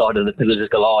the other side of the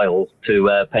political aisle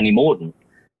to Penny Mordaunt.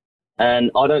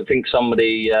 And I don't think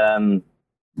somebody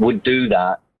would do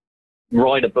that,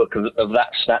 write a book of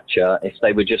that stature if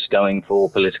they were just going for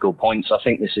political points. I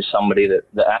think this is somebody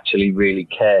that actually really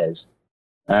cares.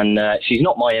 And she's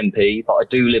not my MP, but I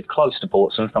do live close to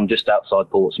Portsmouth. I'm just outside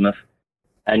Portsmouth.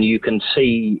 And you can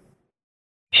see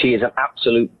she is an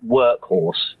absolute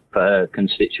workhorse for her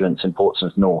constituents in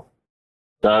Portsmouth North.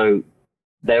 So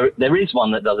there is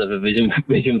one that does have a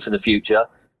vision for the future,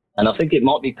 and I think it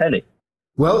might be Penny.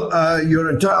 Well, you're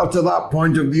entitled to that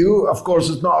point of view. Of course,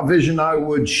 it's not a vision I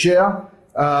would share,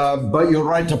 but you're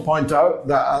right to point out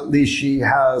that at least she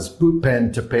has put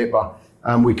pen to paper,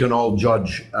 and we can all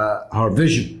judge her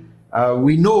vision.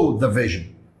 We know the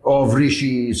vision of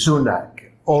Rishi Sunak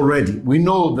already. We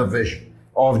know the vision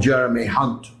of Jeremy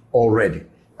Hunt already.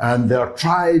 And their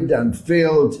tried and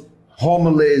failed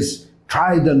homilies,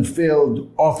 tried and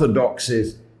failed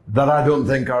orthodoxies that I don't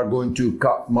think are going to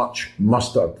cut much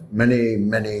mustard. Many,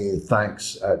 many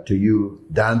thanks to you,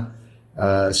 Dan,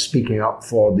 speaking up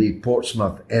for the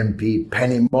Portsmouth MP,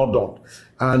 Penny Mordaunt.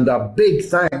 And a big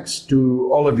thanks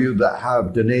to all of you that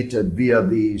have donated via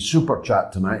the Super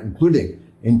Chat tonight, including,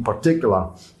 in particular,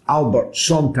 Albert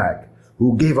Sontag,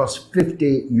 who gave us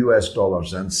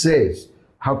 $50 and says,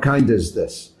 how kind is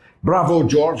this? Bravo,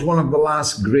 George, one of the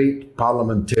last great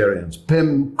parliamentarians.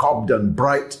 Pym, Cobden,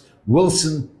 Bright,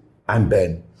 Wilson, and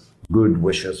Ben. Good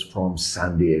wishes from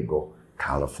San Diego,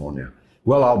 California.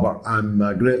 Well, Albert, I'm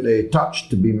greatly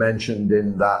touched to be mentioned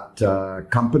in that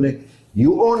company.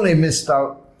 You only missed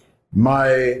out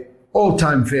my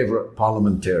all-time favorite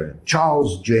parliamentarian,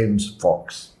 Charles James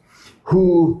Fox,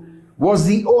 who was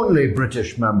the only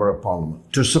British member of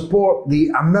Parliament to support the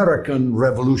American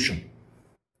Revolution.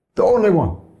 The only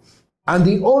one. And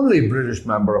the only British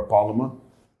member of Parliament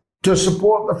to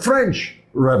support the French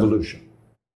Revolution.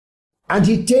 And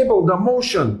he tabled a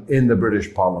motion in the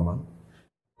British Parliament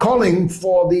calling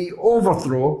for the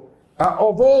overthrow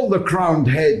of all the crowned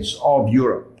heads of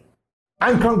Europe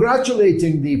and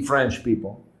congratulating the French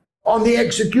people on the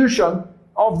execution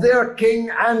of their king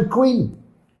and queen.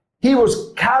 He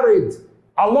was carried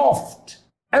aloft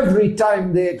every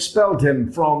time they expelled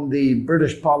him from the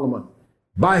British Parliament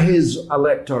by his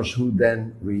electors who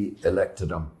then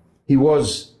re-elected him. He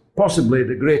was possibly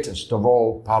the greatest of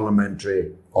all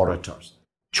parliamentary orators,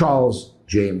 Charles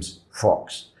James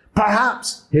Fox.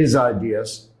 Perhaps his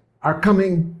ideas are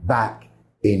coming back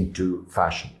into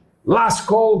fashion. Last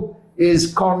call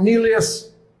is Cornelius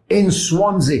in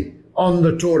Swansea on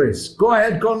the Tories. Go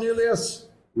ahead, Cornelius.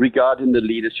 Regarding the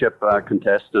leadership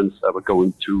contestants that were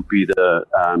going to be the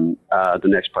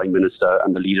next Prime Minister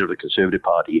and the leader of the Conservative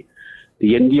Party,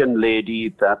 the Indian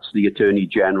lady, that's the Attorney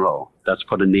General, that's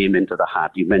put a name into the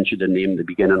hat. You mentioned a name at the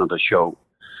beginning of the show.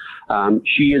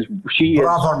 She is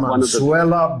Braverman, one of the,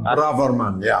 Suella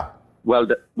Braverman, yeah. Well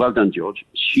done, George.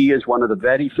 She is one of the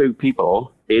very few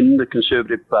people in the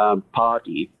Conservative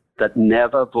Party that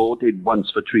never voted once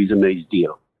for Theresa May's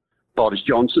deal. Boris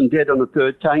Johnson did on the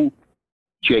third time.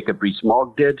 Jacob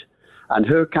Rees-Mogg did. And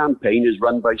her campaign is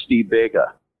run by Steve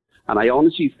Baker. And I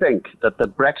honestly think that the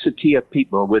Brexiteer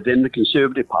people within the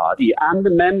Conservative Party and the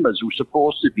members who are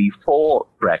supposed to be for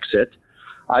Brexit,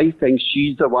 I think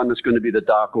she's the one that's going to be the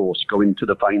dark horse going to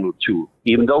the final two.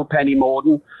 Even though Penny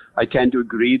Mordaunt, I tend to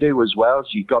agree with her as well.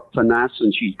 She's got finesse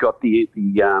and she's got the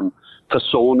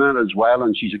persona as well,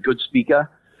 and she's a good speaker.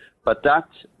 But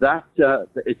the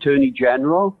Attorney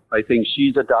General, I think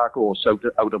she's the dark horse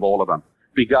out of all of them.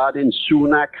 Regarding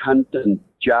Sunak, Hunt, and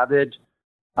Javid,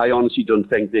 I honestly don't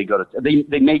think they got it.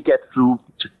 They may get through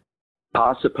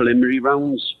past the preliminary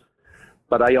rounds,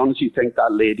 but I honestly think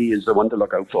that lady is the one to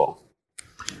look out for.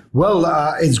 Well,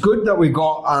 it's good that we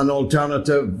got an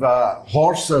alternative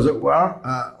horse, as it were,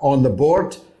 on the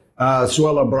board.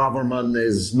 Suella Braverman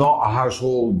is not a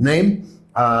household name.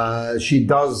 She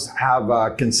does have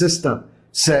a consistent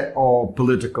set of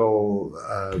political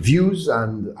views,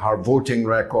 and her voting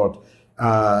record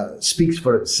speaks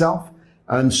for itself.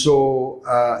 And so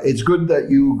it's good that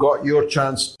you got your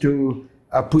chance to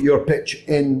put your pitch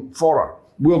in for her.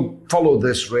 We'll follow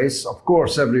this race, of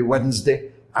course, every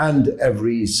Wednesday and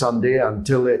every Sunday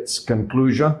until its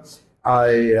conclusion.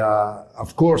 I,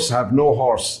 of course, have no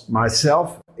horse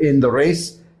myself in the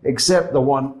race, except the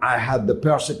one I had the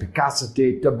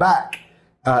perspicacity to back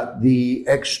at the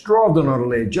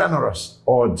extraordinarily generous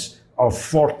odds of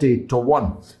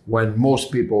 40-1 when most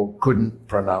people couldn't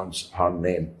pronounce her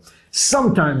name.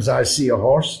 Sometimes I see a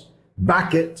horse,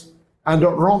 back it, and it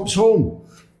romps home.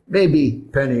 Maybe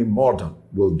Penny Mordaunt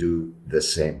will do the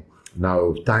same.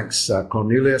 Now, thanks,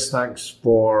 Cornelius. Thanks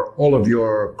for all of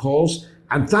your calls.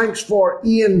 And thanks for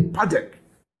Ian Puddock,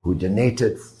 who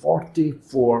donated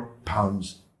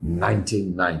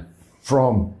 £44.99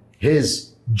 from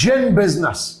his gin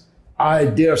business, I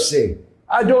dare say.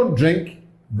 I don't drink,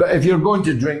 but if you're going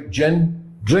to drink gin,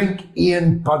 drink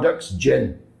Ian Puddock's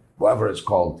gin, whatever it's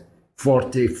called.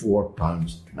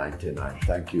 £44.99.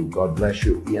 Thank you. God bless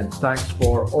you, Ian. Thanks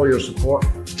for all your support.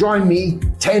 Join me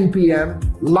 10 p.m.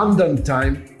 London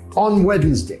time on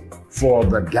Wednesday for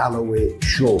the Galloway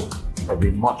Show. There'll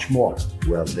be much more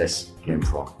where this came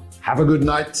from. Have a good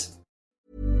night.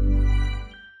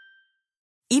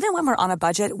 Even when we're on a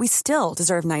budget, we still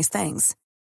deserve nice things.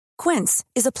 Quince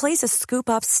is a place to scoop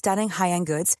up stunning high-end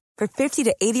goods for 50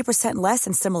 to 80% less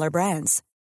than similar brands.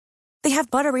 They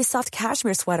have buttery soft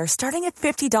cashmere sweaters starting at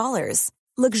 $50,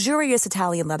 luxurious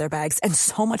Italian leather bags, and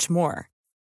so much more.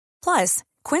 Plus,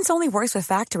 Quince only works with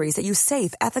factories that use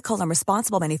safe, ethical, and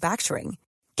responsible manufacturing.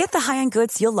 Get the high-end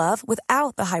goods you'll love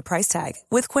without the high price tag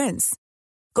with Quince.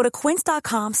 Go to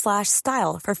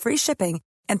quince.com/style for free shipping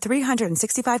and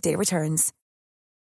 365-day returns.